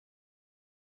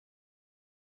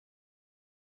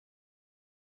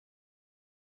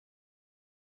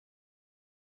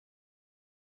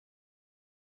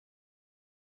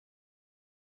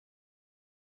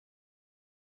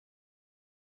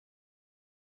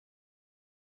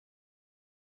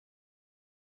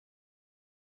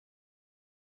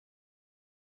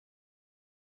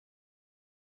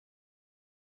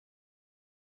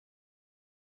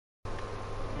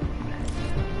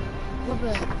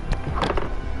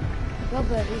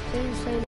 Robert, you didn't say